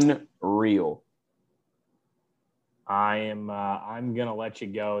 Unreal. I'm gonna let you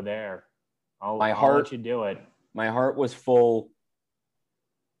go there. I'll let you do it. My heart was full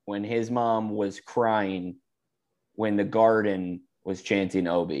when his mom was crying when the Garden was chanting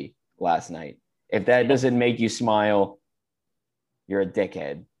Obi last night. If that doesn't make you smile, you're a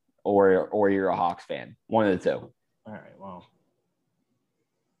dickhead or you're a Hawks fan. One of the two. All right, well,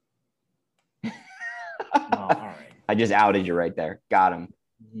 all right. I just outed you right there. Got him.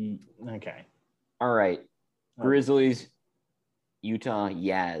 Okay. All right. Grizzlies, Utah,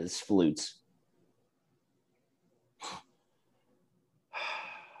 Yaz, Flutes.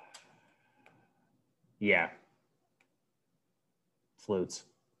 Yeah. Flutes.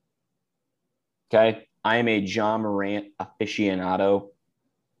 Okay. I am a John Morant aficionado.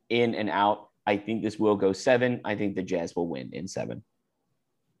 In and out. I think this will go 7. I think the Jazz will win in 7.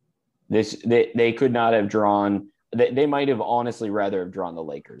 They could not have drawn. They might have honestly rather have drawn the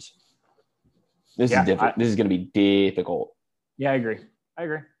Lakers. This is difficult. This is going to be difficult. Yeah, I agree.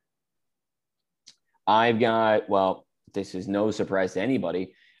 I've got, well, this is no surprise to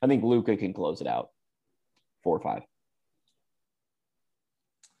anybody. I think Luka can close it out 4-5.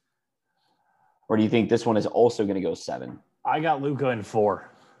 Or do you think this one is also going to go 7? I got Luka in 4.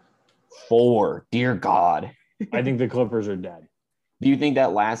 4. Dear God. I think the Clippers are dead. Do you think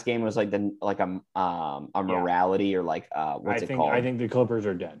that last game was like a morality or like what's it called? I think the Clippers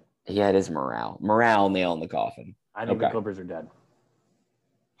are dead. Yeah, it is morale. Morale nail in the coffin. I think the Clippers are dead.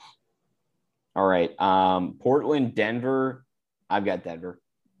 All right. Portland, Denver. I've got Denver.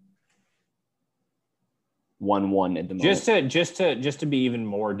 1-1 at the moment. Just to be even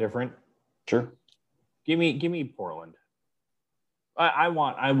more different. Sure. Give me Portland. I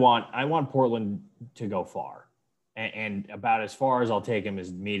want Portland to go far. And about as far as I'll take him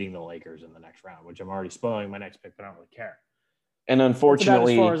is meeting the Lakers in the next round, which I'm already spoiling my next pick, but I don't really care. And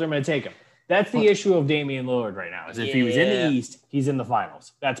unfortunately, that's about as far as I'm going to take him. That's the issue of Damian Lillard right now. Is if he was in the East, he's in the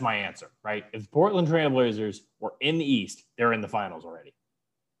finals. That's my answer, right? If Portland Trailblazers were in the East, they're in the finals already.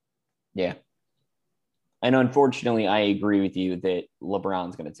 Yeah. And unfortunately, I agree with you that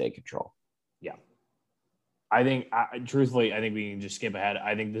LeBron's going to take control. Yeah. I think, truthfully, I think we can just skip ahead.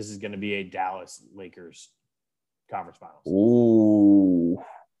 I think this is going to be a Dallas Lakers conference finals. Ooh.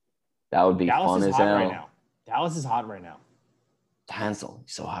 That would be fun as hell. Right now. Dallas is hot right now. Hansel,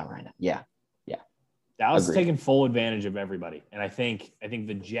 so hot right now. Yeah. Dallas is taking full advantage of everybody. And I think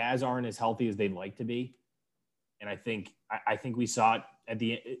the Jazz aren't as healthy as they'd like to be. And I think we saw it at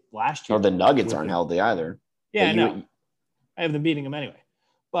the last year. Or the Nuggets aren't healthy either. Yeah, I know. I have them beating them anyway.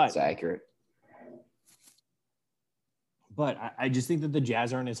 But it's accurate. But I just think that the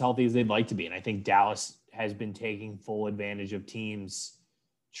Jazz aren't as healthy as they'd like to be. And I think Dallas has been taking full advantage of teams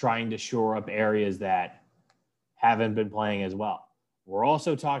trying to shore up areas that haven't been playing as well. We're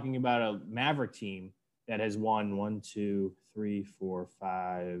also talking about a Maverick team that has won 1, 2, 3, 4,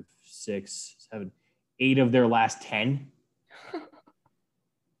 5, 6, 7, 8 of their last 10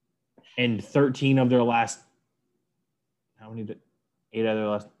 and 13 of their last – how many did – 8 out of their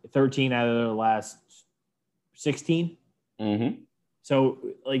last – 13 out of their last 16? Mm-hmm. So,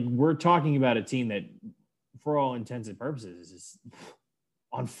 like, we're talking about a team that, for all intents and purposes, is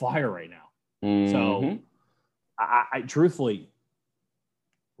on fire right now. Mm-hmm. So, I truthfully –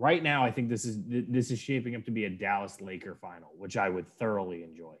 right now, I think this is shaping up to be a Dallas Laker final, which I would thoroughly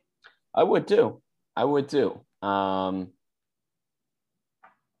enjoy. I would too. I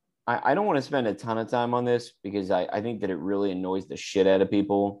don't want to spend a ton of time on this because I think that it really annoys the shit out of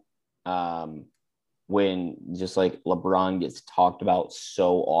people when just like LeBron gets talked about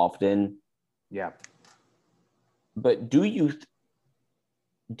so often. Yeah. But do you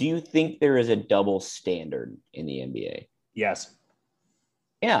think there is a double standard in the NBA? Yes.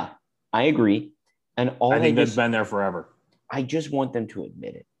 Yeah, I agree. And I think that's been there forever. I just want them to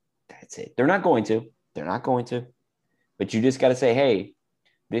admit it. That's it. They're not going to. But you just got to say, hey,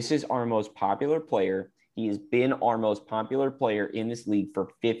 this is our most popular player. He has been our most popular player in this league for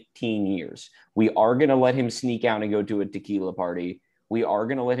 15 years. We are going to let him sneak out and go to a tequila party. We are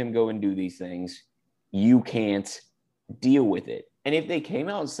going to let him go and do these things. You can't deal with it. And if they came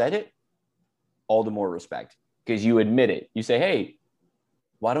out and said it, all the more respect because you admit it. You say, hey,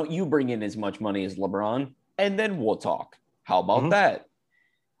 why don't you bring in as much money as LeBron? And then we'll talk. How about that?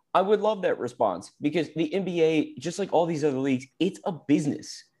 I would love that response because the NBA, just like all these other leagues, it's a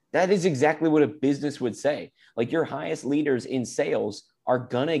business. That is exactly what a business would say. Like your highest leaders in sales are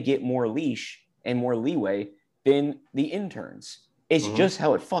going to get more leash and more leeway than the interns. It's just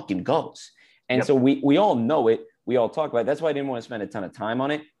how it fucking goes. And so we all know it. We all talk about it. That's why I didn't want to spend a ton of time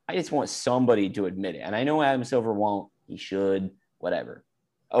on it. I just want somebody to admit it. And I know Adam Silver won't. He should. Whatever.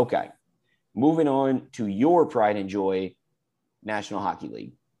 Okay. Moving on to your pride and joy, National Hockey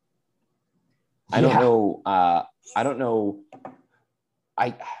League. I don't know.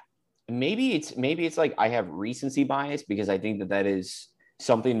 Maybe it's like I have recency bias because I think that is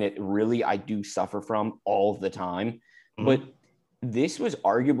something that really I do suffer from all the time. Mm-hmm. But this was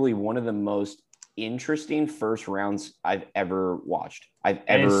arguably one of the most interesting first rounds I've ever watched.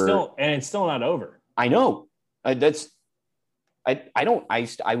 It's still not over. I know. I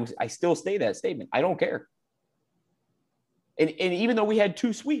still say that statement. I don't care. And even though we had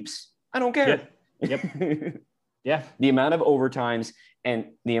 2 sweeps, I don't care. Yep. Yeah. The amount of overtimes and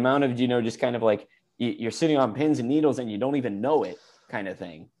the amount of, just kind of like you're sitting on pins and needles and you don't even know it kind of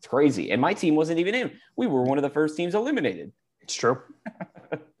thing. It's crazy. And my team wasn't even in. We were one of the first teams eliminated. It's true.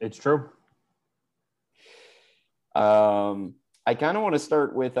 It's true. I kind of want to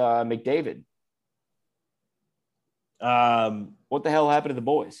start with McDavid. What the hell happened to the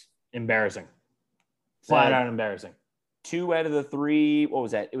boys? Embarrassing. Flat out embarrassing. 2 out of the 3, what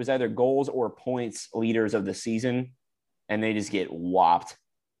was that? It was either goals or points leaders of the season, and they just get whopped.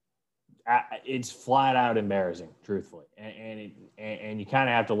 It's flat out embarrassing, truthfully. And you kind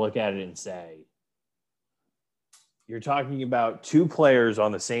of have to look at it and say, you're talking about 2 players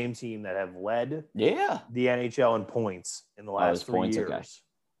on the same team that have led the NHL in points in the last 3 years. Okay.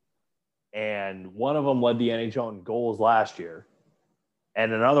 And one of them led the NHL in goals last year.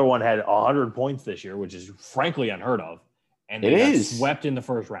 And another one had 100 points this year, which is frankly unheard of. And they got swept in the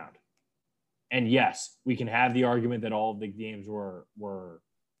first round. And yes, we can have the argument that all of the games were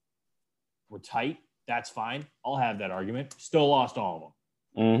tight. That's fine. I'll have that argument. Still lost all of them.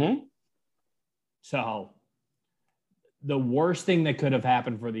 Mm-hmm. So the worst thing that could have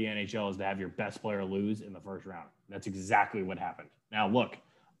happened for the NHL is to have your best player lose in the first round. That's exactly what happened. Now, look,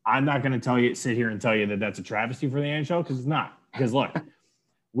 I'm not going to sit here and tell you that that's a travesty for the NHL because it's not. Because, look,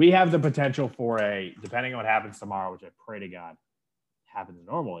 we have the potential for depending on what happens tomorrow, which I pray to God happens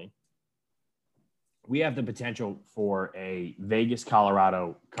normally, we have the potential for a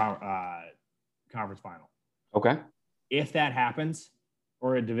Vegas-Colorado conference final. Okay. If that happens,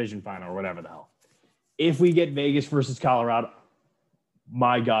 or a division final or whatever the hell. If we get Vegas versus Colorado,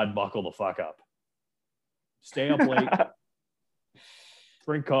 my God, buckle the fuck up. Stay up late.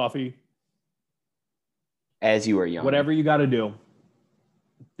 Drink coffee. As you are young. Whatever you got to do.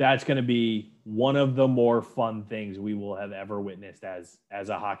 That's going to be one of the more fun things we will have ever witnessed as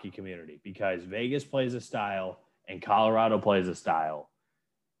a hockey community because Vegas plays a style and Colorado plays a style.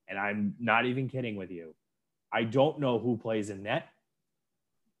 And I'm not even kidding with you. I don't know who plays in net.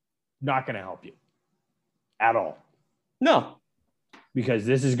 Not going to help you at all. No. Because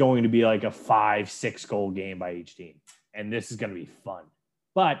this is going to be like a 5-6 goal game by each team. And this is going to be fun.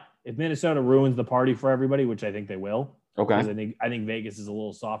 But if Minnesota ruins the party for everybody, which I think they will. Okay. I think Vegas is a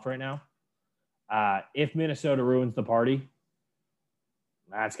little soft right now. If Minnesota ruins the party,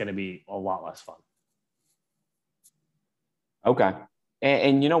 that's going to be a lot less fun. Okay.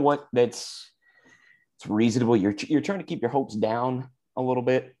 And you know what? It's reasonable. You're trying to keep your hopes down a little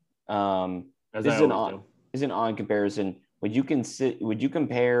bit. This is an odd comparison. Would you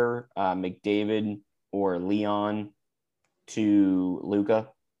compare McDavid or Leon to Luka?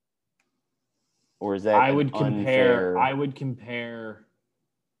 Or is that I would compare.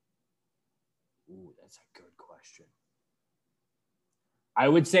 Ooh, that's a good question. I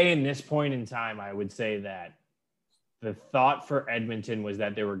would say in this point in time, I would say that the thought for Edmonton was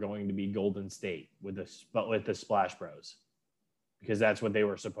that they were going to be Golden State with the Splash Bros, because that's what they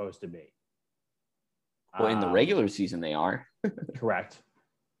were supposed to be. Well, in the regular season, they are. Correct.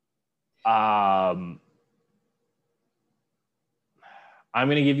 I'm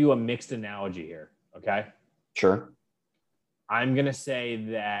going to give you a mixed analogy here, okay? Sure. I'm going to say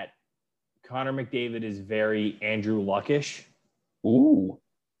that Connor McDavid is very Andrew Luck-ish. Ooh.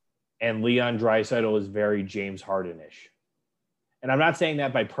 And Leon Draisaitl is very James Harden-ish. And I'm not saying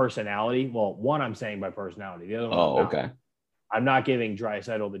that by personality. Well, one, I'm saying by personality. The other one, okay. I'm not giving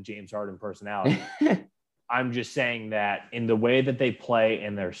Draisaitl the James Harden personality. I'm just saying that in the way that they play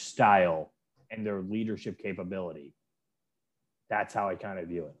and their style and their leadership capability, that's how I kind of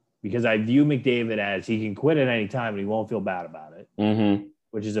view it. Because I view McDavid as he can quit at any time and he won't feel bad about it,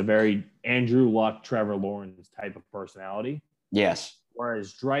 which is a very Andrew Luck, Trevor Lawrence type of personality. Yes.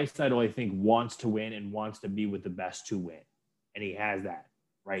 Whereas Draisaitl, I think, wants to win and wants to be with the best to win. And he has that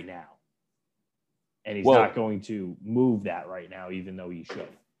right now. And he's not going to move that right now, even though he should.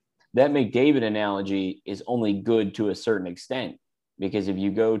 That McDavid analogy is only good to a certain extent because if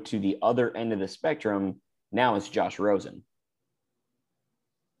you go to the other end of the spectrum, now it's Josh Rosen,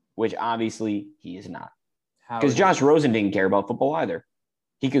 which obviously he is not. Because Josh Rosen didn't care about football either.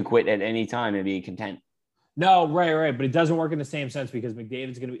 He could quit at any time and be content. No, right. But it doesn't work in the same sense because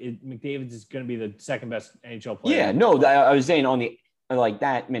McDavid's going to be the second best NHL player. Yeah, no, I was saying on the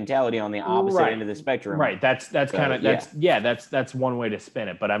that mentality on the opposite end of the spectrum. Right. That's one way to spin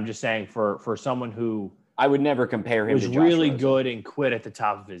it. But I'm just saying for someone who I would never compare him was to Josh really Rosen. good and quit at the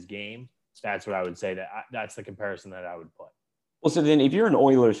top of his game. That's what I would say. That's the comparison that I would put. Well, so then if you're an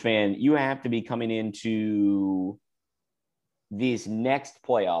Oilers fan, you have to be coming into these next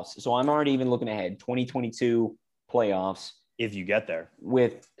playoffs. So I'm already even looking ahead, 2022 playoffs. If you get there.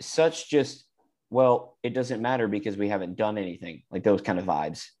 With such just, well, it doesn't matter because we haven't done anything, like those kind of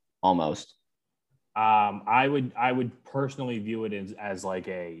vibes almost. I would personally view it as like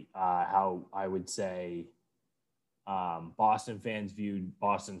a how I would say Boston fans viewed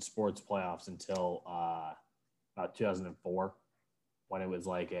Boston sports playoffs until about 2004, when it was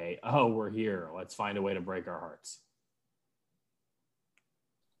like we're here, let's find a way to break our hearts.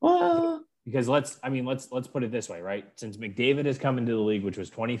 Well, because let's put it this way, right? Since McDavid has come into the league, which was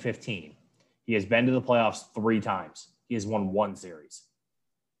 2015, he has been to the playoffs 3 times. He has won 1 series.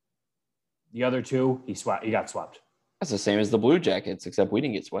 The other 2, he got swept. That's the same as the Blue Jackets, except we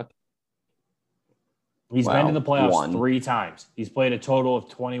didn't get swept. He's been to the playoffs 3 times. He's played a total of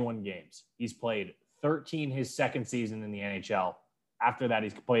 21 games. He's played 13 his second season in the NHL. After that,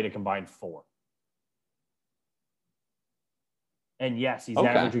 he's played a combined 4. And yes, he's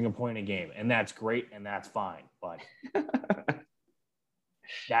averaging a point a game, and that's great, and that's fine. But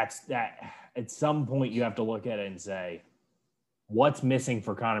that's that. At some point, you have to look at it and say, what's missing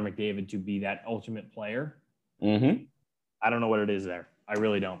for Connor McDavid to be that ultimate player? Mm-hmm. I don't know what it is there. I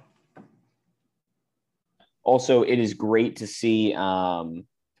really don't. Also, it is great to see, and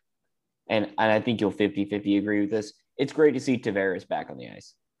I think you'll 50-50 agree with this. It's great to see Tavares back on the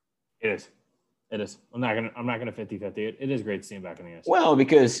ice. It is. I'm not gonna 50-50 it. It is great to see him back on the ice. Well,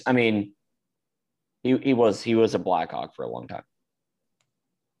 because I mean, he was a Blackhawk for a long time.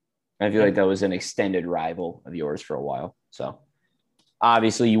 I feel like that was an extended rival of yours for a while. So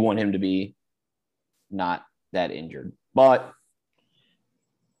obviously, you want him to be not that injured. But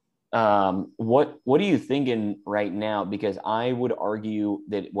what are you thinking right now? Because I would argue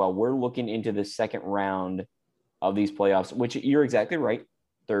that while we're looking into the second round of these playoffs, which you're exactly right.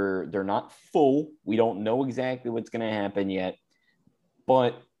 They're not full. We don't know exactly what's going to happen yet.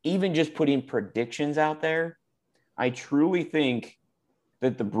 But even just putting predictions out there, I truly think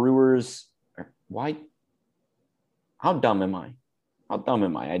that the Brewers – why? How dumb am I?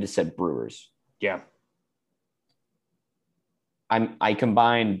 I just said Brewers. Yeah. I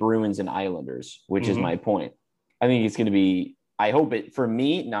combine Bruins and Islanders, which is my point. I think it's going to be – I hope it – for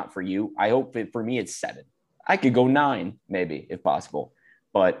me, not for you. I hope it for me it's 7. I could go 9 maybe if possible.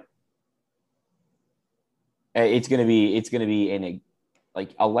 But it's going to be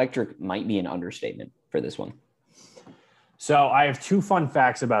electric might be an understatement for this one. So I have 2 fun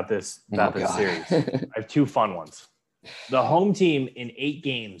facts about this series. I have 2 fun ones. The home team in 8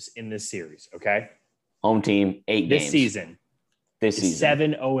 games in this series, okay? Home team, 8 this games. Season. This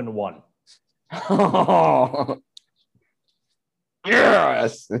season. 7-0-1. Oh.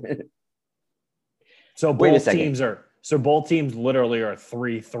 Yes. So both teams literally are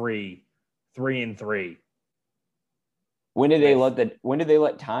 3-3, 3-3. When did they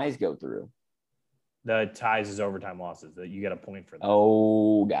let ties go through? The ties is overtime losses that you get a point for that.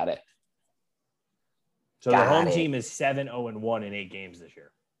 Oh, got it. So the home team is 7-0-1 in 8 games this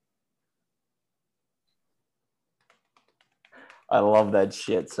year. I love that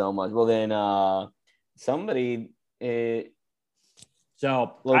shit so much. Well, then somebody.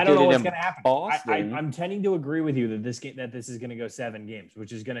 So I don't know what's going to happen. I'm tending to agree with you that this is going to go 7 games,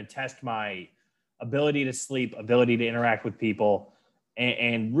 which is going to test my ability to sleep, ability to interact with people,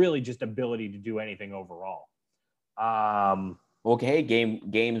 and really just ability to do anything overall. Okay,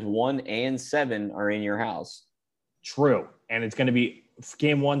 games 1 and 7 are in your house. True, and it's going to be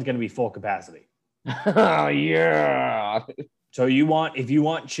game 1's going to be full capacity. Oh yeah. So if you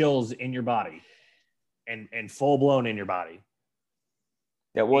want chills in your body, and full blown in your body.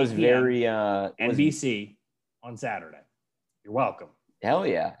 That was very NBC on Saturday. You're welcome. Hell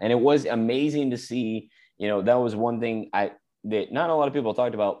yeah. And it was amazing to see, that was one thing that not a lot of people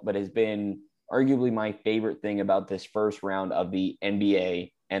talked about, but has been arguably my favorite thing about this first round of the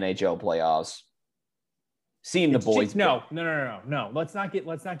NBA NHL playoffs. Seeing the boys. No. Let's not give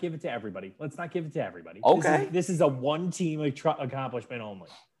it to everybody. Okay. This is a one-team accomplishment only.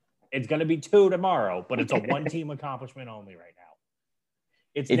 It's going to be 2 tomorrow, but it's a one-team accomplishment only right now.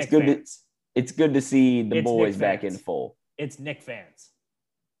 It's Nick fans. It's good to see the boys back in full. It's Nick fans.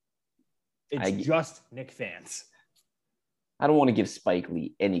 It's just Nick fans. I don't want to give Spike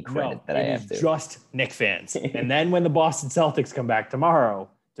Lee any credit that I have to. It's just Nick fans. And then when the Boston Celtics come back tomorrow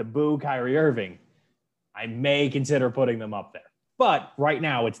to boo Kyrie Irving, I may consider putting them up there. But right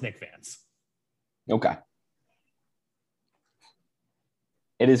now, it's Nick fans. Okay.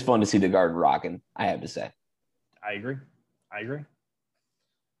 It is fun to see the Garden rocking, I have to say. I agree.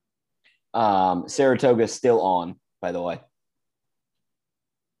 Saratoga's still on, by the way.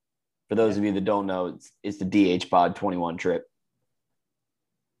 For those of you that don't know, it's the DH Pod 21 trip.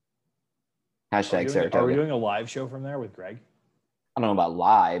 Hashtag Saratoga. Are we doing a live show from there with Greg? I don't know about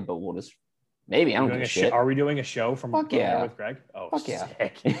live, but we'll just maybe. I don't give a shit. Are we doing a show from there with Greg? Oh, fuck yeah.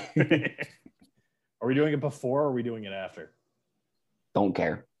 Are we doing it before or are we doing it after? Don't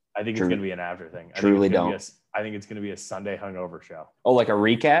care. I think it's going to be an after thing. Truly don't. I think it's going to be a Sunday hungover show. Oh, like a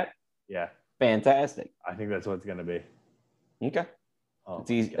recap? Yeah. Fantastic. I think that's what it's going to be. Okay.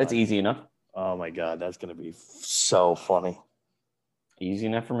 It's easy. That's easy enough. Oh, my God. That's going to be so funny. Easy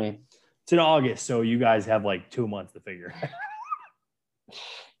enough for me. It's in August, so you guys have like 2 months to figure it out.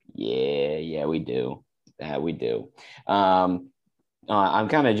 Yeah, we do. We do. I'm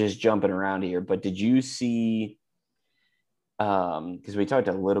kind of just jumping around here, but did you see because we talked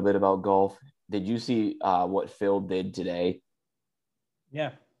a little bit about golf. Did you see what Phil did today?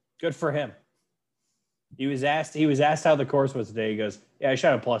 Yeah, good for him. He was asked how the course was today. He goes, "Yeah, I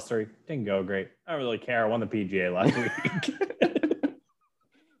shot a +3. Didn't go great. I don't really care. I won the PGA last week."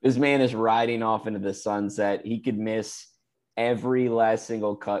 This man is riding off into the sunset. He could miss every last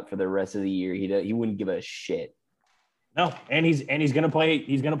single cut for the rest of the year. He wouldn't give a shit. No, and he's gonna play.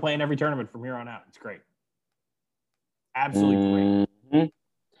 He's gonna play in every tournament from here on out. It's great. Absolutely great.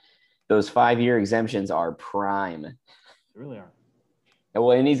 Those 5-year exemptions are prime. They really are.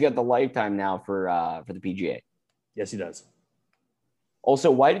 Well, and he's got the lifetime now for the PGA. Yes, he does.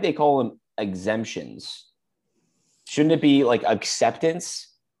 Also, why do they call them exemptions? Shouldn't it be like acceptance?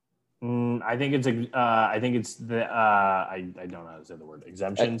 I think it's I don't know how to say the word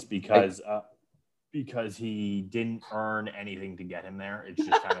exemptions because he didn't earn anything to get him there. It's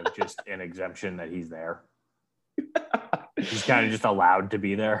just kind of just an exemption that he's there. He's kind of just allowed to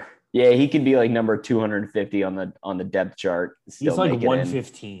be there. Yeah, he could be like number 250 on the depth chart. He's like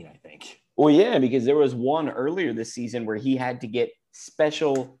 115, I think. Well, yeah, because there was one earlier this season where he had to get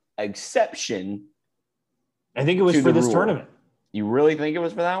special exception. I think it was for this tournament. You really think it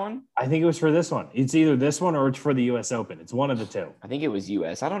was for that one? I think it was for this one. It's either this one or it's for the U.S. Open. It's one of the two. I think it was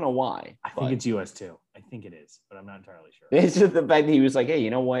U.S. I don't know why. I think it's U.S. too. I think it is, but I'm not entirely sure. It's just the fact that he was like, hey, you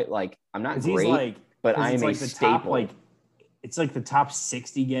know what? Like, I'm not great, but I am a staple. It's like the top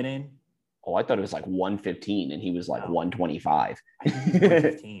 60 get in. Oh, I thought it was like 115, and he was like 125. I think he's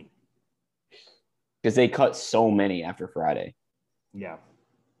 115. Because they cut so many after Friday. Yeah.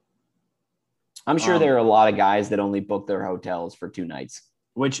 I'm sure there are a lot of guys that only book their hotels for 2 nights.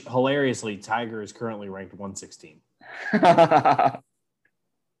 Which, hilariously, Tiger is currently ranked 116.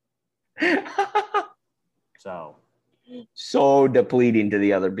 So depleting to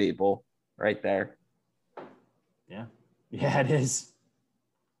the other people right there. Yeah. Yeah, it is.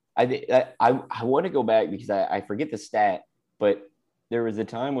 I want to go back because I forget the stat, but there was a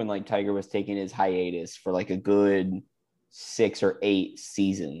time when like Tiger was taking his hiatus for like a good 6 or 8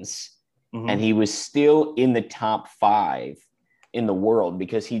 seasons. Mm-hmm. And he was still in the top 5 in the world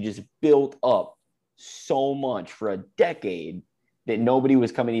because he just built up so much for a decade that nobody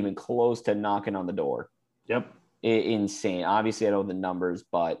was coming even close to knocking on the door. Yep. Insane. Obviously, I don't know the numbers,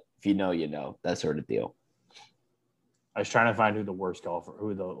 but if you know, you know, that sort of deal. I was trying to find who the worst golfer,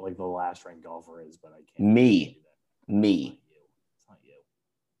 who the last ranked golfer is, but I can't. Me. It's not you.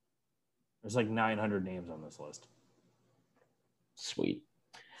 There's like 900 names on this list. Sweet.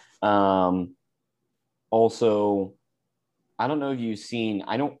 Also, I don't know if you've seen,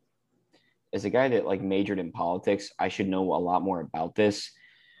 as a guy that like majored in politics, I should know a lot more about this,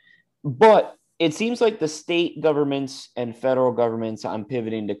 but it seems like the state governments and federal governments, I'm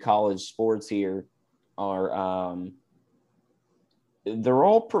pivoting to college sports here, are, they're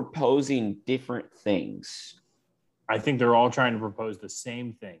all proposing different things. I think they're all trying to propose the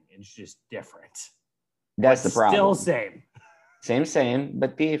same thing. It's just different. That's the problem. Still same. Same,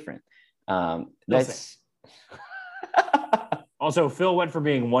 but different. That's also Phil went from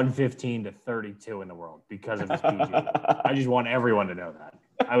being 115 to 32 in the world because of his PG. I just want everyone to know that.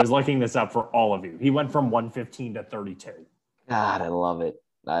 I was looking this up for all of you. He went from 115 to 32. God, I love it.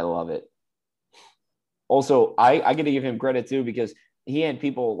 Also, I got to give him credit too because he had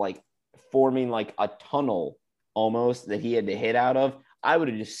people like forming like a tunnel almost that he had to hit out of. I would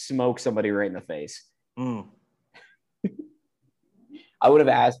have just smoked somebody right in the face. Mm. I would have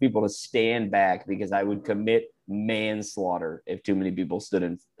asked people to stand back because I would commit manslaughter if too many people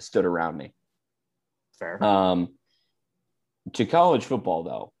stood around me. Fair. To college football,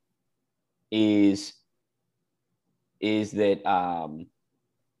 though, is that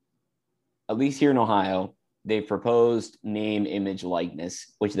at least here in Ohio, they've proposed name, image,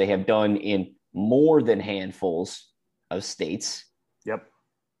 likeness, which they have done in more than handfuls of states. Yep.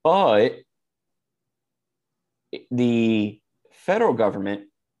 But the federal government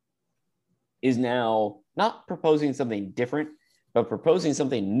is now not proposing something different, but proposing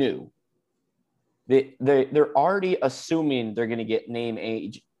something new. They're already assuming they're going to get name,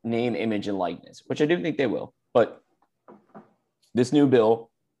 image, and likeness, which I do think they will. But this new bill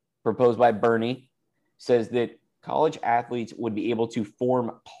proposed by Bernie says that college athletes would be able to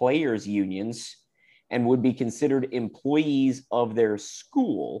form players' unions and would be considered employees of their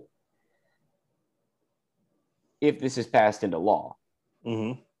school if this is passed into law.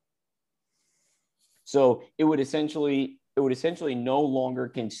 Mm-hmm. So it would essentially no longer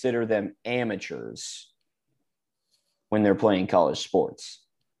consider them amateurs when they're playing college sports.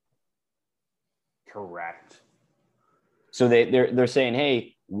 Correct. So they're saying,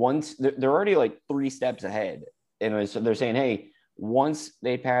 hey, once they're already like 3 steps ahead, and so they're saying, hey, once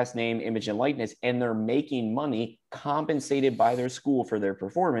they pass name, image, and likeness, and they're making money compensated by their school for their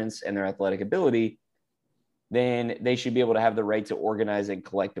performance and their athletic ability, then they should be able to have the right to organize and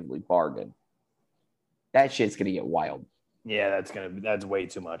collectively bargain. That shit's gonna get wild. Yeah, that's way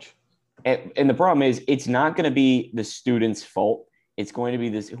too much. And the problem is, it's not going to be the student's fault. It's going to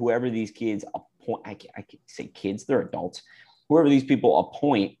be whoever these kids appoint. I can't say kids; they're adults. Whoever these people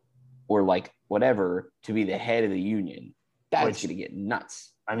appoint, or like whatever, to be the head of the union. That's going to get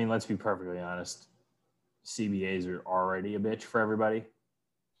nuts. I mean, let's be perfectly honest. CBAs are already a bitch for everybody.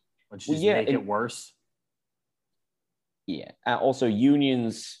 Let's just make it worse. Yeah. Also,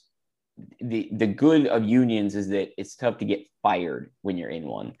 unions. The good of unions is that it's tough to get fired when you're in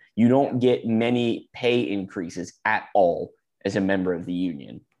one. You don't get many pay increases at all as a member of the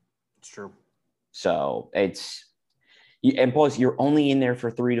union. It's true. So and plus you're only in there for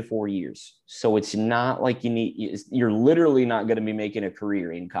 3 to 4 years. So it's not like you're literally not going to be making a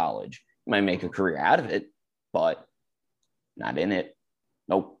career in college. You might make a career out of it, but not in it.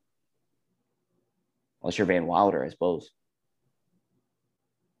 Nope. Unless you're Van Wilder, I suppose.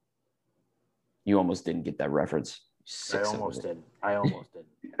 You almost didn't get that reference. I almost did. I'm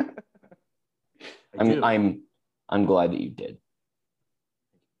glad that you did.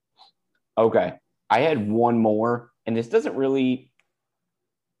 Okay. I had one more, and this doesn't really,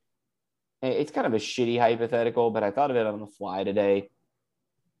 it's kind of a shitty hypothetical, but I thought of it on the fly today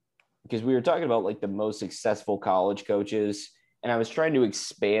because we were talking about like the most successful college coaches, and I was trying to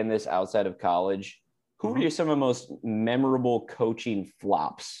expand this outside of college. Who are some of the most memorable coaching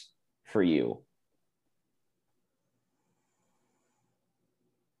flops for you?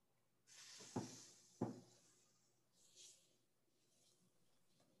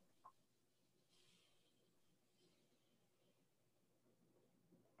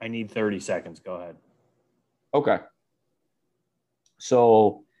 I need 30 seconds. Go ahead. Okay.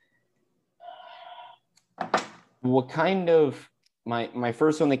 So what kind of my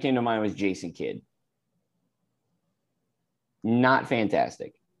first one that came to mind was Jason Kidd. Not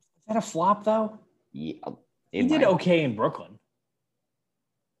fantastic. Is that a flop though? Yeah. He did okay in Brooklyn.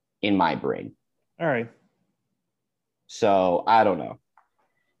 In my brain. All right. So I don't know.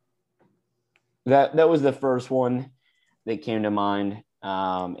 That was the first one that came to mind.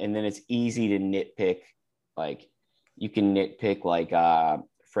 And then it's easy to nitpick. Like you can nitpick like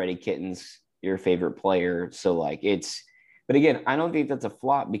Freddie Kitten's your favorite player. So like but again, I don't think that's a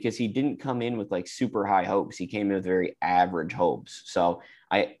flop because he didn't come in with like super high hopes. He came in with very average hopes. So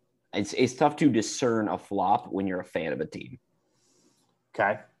it's tough to discern a flop when you're a fan of a team.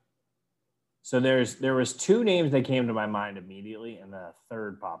 Okay. So there was 2 names that came to my mind immediately, and the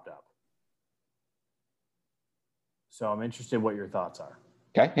third popped up. So I'm interested what your thoughts are.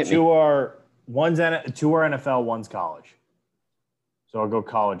 Okay. 2 are NFL, one's college. So I'll go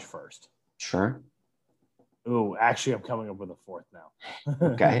college first. Sure. Ooh, actually, I'm coming up with a 4th now.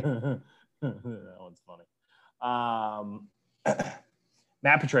 Okay. That one's funny.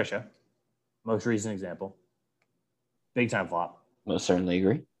 Matt Patricia, most recent example. Big time flop. Most certainly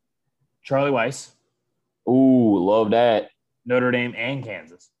agree. Charlie Weiss. Ooh, love that. Notre Dame and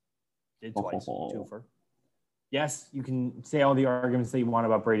Kansas. Did twice. 2-for. Yes, you can say all the arguments that you want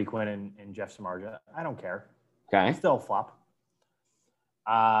about Brady Quinn and Jeff Samardzija. I don't care. Okay. Still a flop.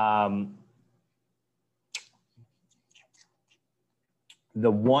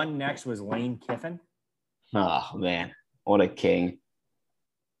 The one next was Lane Kiffin. Oh, man. What a king.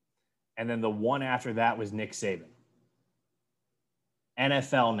 And then the one after that was Nick Saban.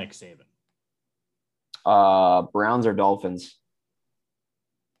 NFL Nick Saban. Browns or Dolphins?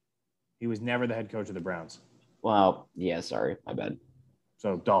 He was never the head coach of the Browns. Well, yeah, sorry. My bad.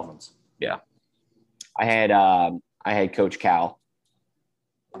 So Dolphins. Yeah. I had Coach Cal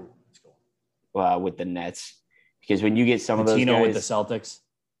with the Nets. Because when you get some of those guys with the Celtics.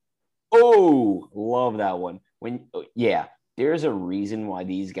 Oh, love that one. There's a reason why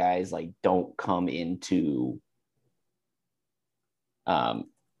these guys like don't come into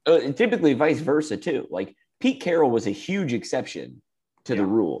typically vice versa too. Like Pete Carroll was a huge exception to the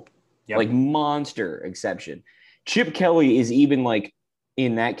rule. Yep. Like monster exception. Chip Kelly is even like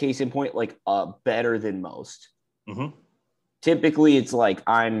in that case in point like better than most. Mm-hmm. Typically it's like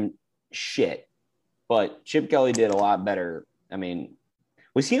I'm shit. But Chip Kelly did a lot better. I mean,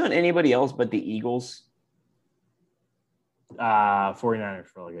 was he on anybody else but the Eagles? 49ers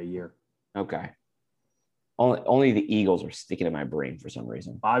for like a year. Okay. Only the Eagles are sticking in my brain for some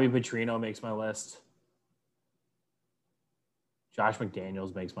reason. Bobby Petrino makes my list. Josh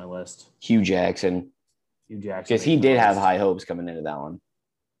McDaniels makes my list. Hugh Jackson. Because he did have high hopes coming into that one.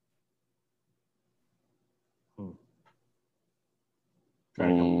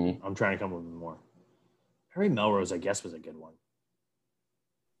 I'm trying to come up with more. Harry Melrose, I guess, was a good one.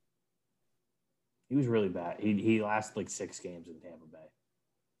 He was really bad. He lasted like 6 games in Tampa Bay.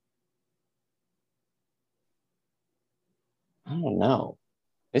 I don't know.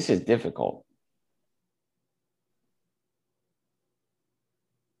 This is difficult.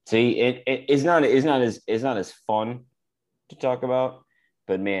 See, it's not as fun to talk about,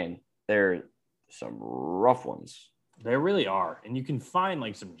 but man, there are some rough ones. There really are, and you can find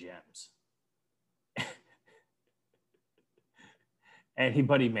like some gems.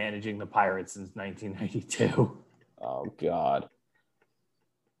 Anybody managing the Pirates since 1992? Oh God,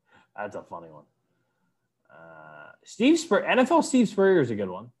 that's a funny one. NFL Steve Spurrier is a good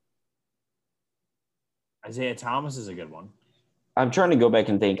one. Isaiah Thomas is a good one. I'm trying to go back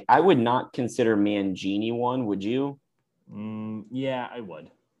and think. I would not consider Mangini one. Would you? Yeah, I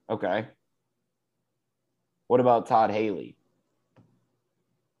would. Okay. What about Todd Haley?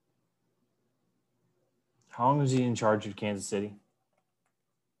 How long was he in charge of Kansas City?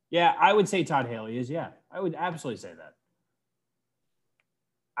 Yeah, I would say Todd Haley is. Yeah, I would absolutely say that.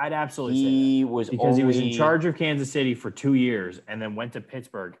 I'd absolutely say that. He was in charge of Kansas City for 2 years and then went to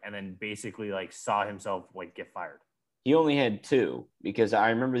Pittsburgh and then basically like saw himself like get fired. He only had 2 because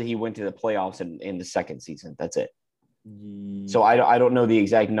I remember that he went to the playoffs in the second season. That's it. Yeah. So I don't know the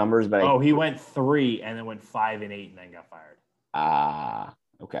exact numbers, but he went 3 and then went 5-8 and then got fired.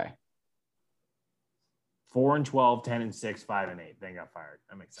 Okay. 4-12, 10-6, 5-8, then got fired.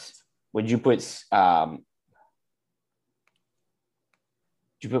 That makes sense. Would you put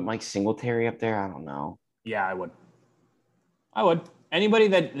Mike Singletary up there? I don't know. Yeah, I would. Anybody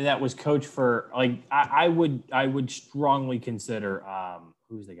that was coach for like I would strongly consider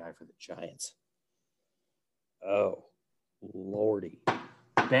who's the guy for the Giants? Oh, Lordy.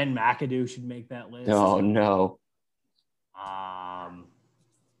 Ben McAdoo should make that list. Oh no.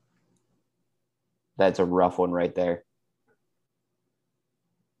 That's a rough one right there.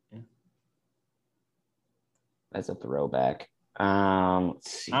 Yeah. That's a throwback. Let's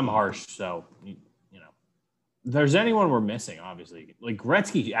see. I'm harsh, so you know. If there's anyone we're missing, obviously. Like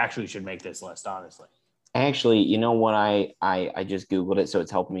Gretzky actually should make this list, honestly. Actually, you know what? I just Googled it, so it's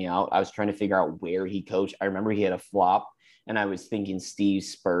helping me out. I was trying to figure out where he coached. I remember he had a flop, and I was thinking Steve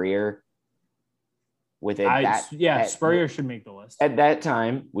Spurrier. With it, Spurrier should make the list. At that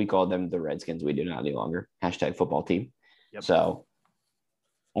time, we called them the Redskins. We do not any longer. #football team. Yep. So,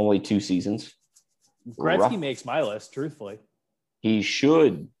 only 2 seasons. Gretzky makes my list, truthfully. He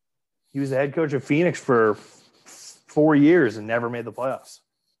should. He was the head coach of Phoenix for 4 years and never made the playoffs.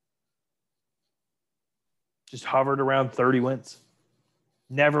 Just hovered around 30 wins.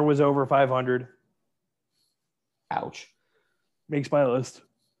 Never was over 500. Ouch. Makes my list.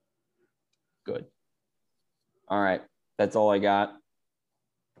 Good. All right. That's all I got.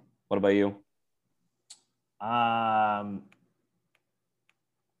 What about you? I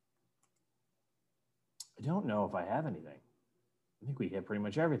don't know if I have anything. I think we hit pretty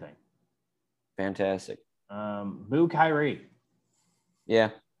much everything. Fantastic. Boo Kyrie. Yeah.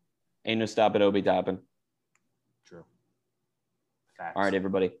 Ain't no stopping Obi Toppin. True. Facts. All right,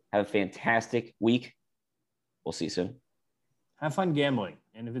 everybody. Have a fantastic week. We'll see you soon. Have fun gambling.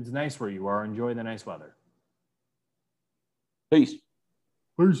 And if it's nice where you are, enjoy the nice weather. Peace.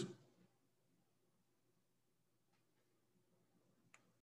 Peace.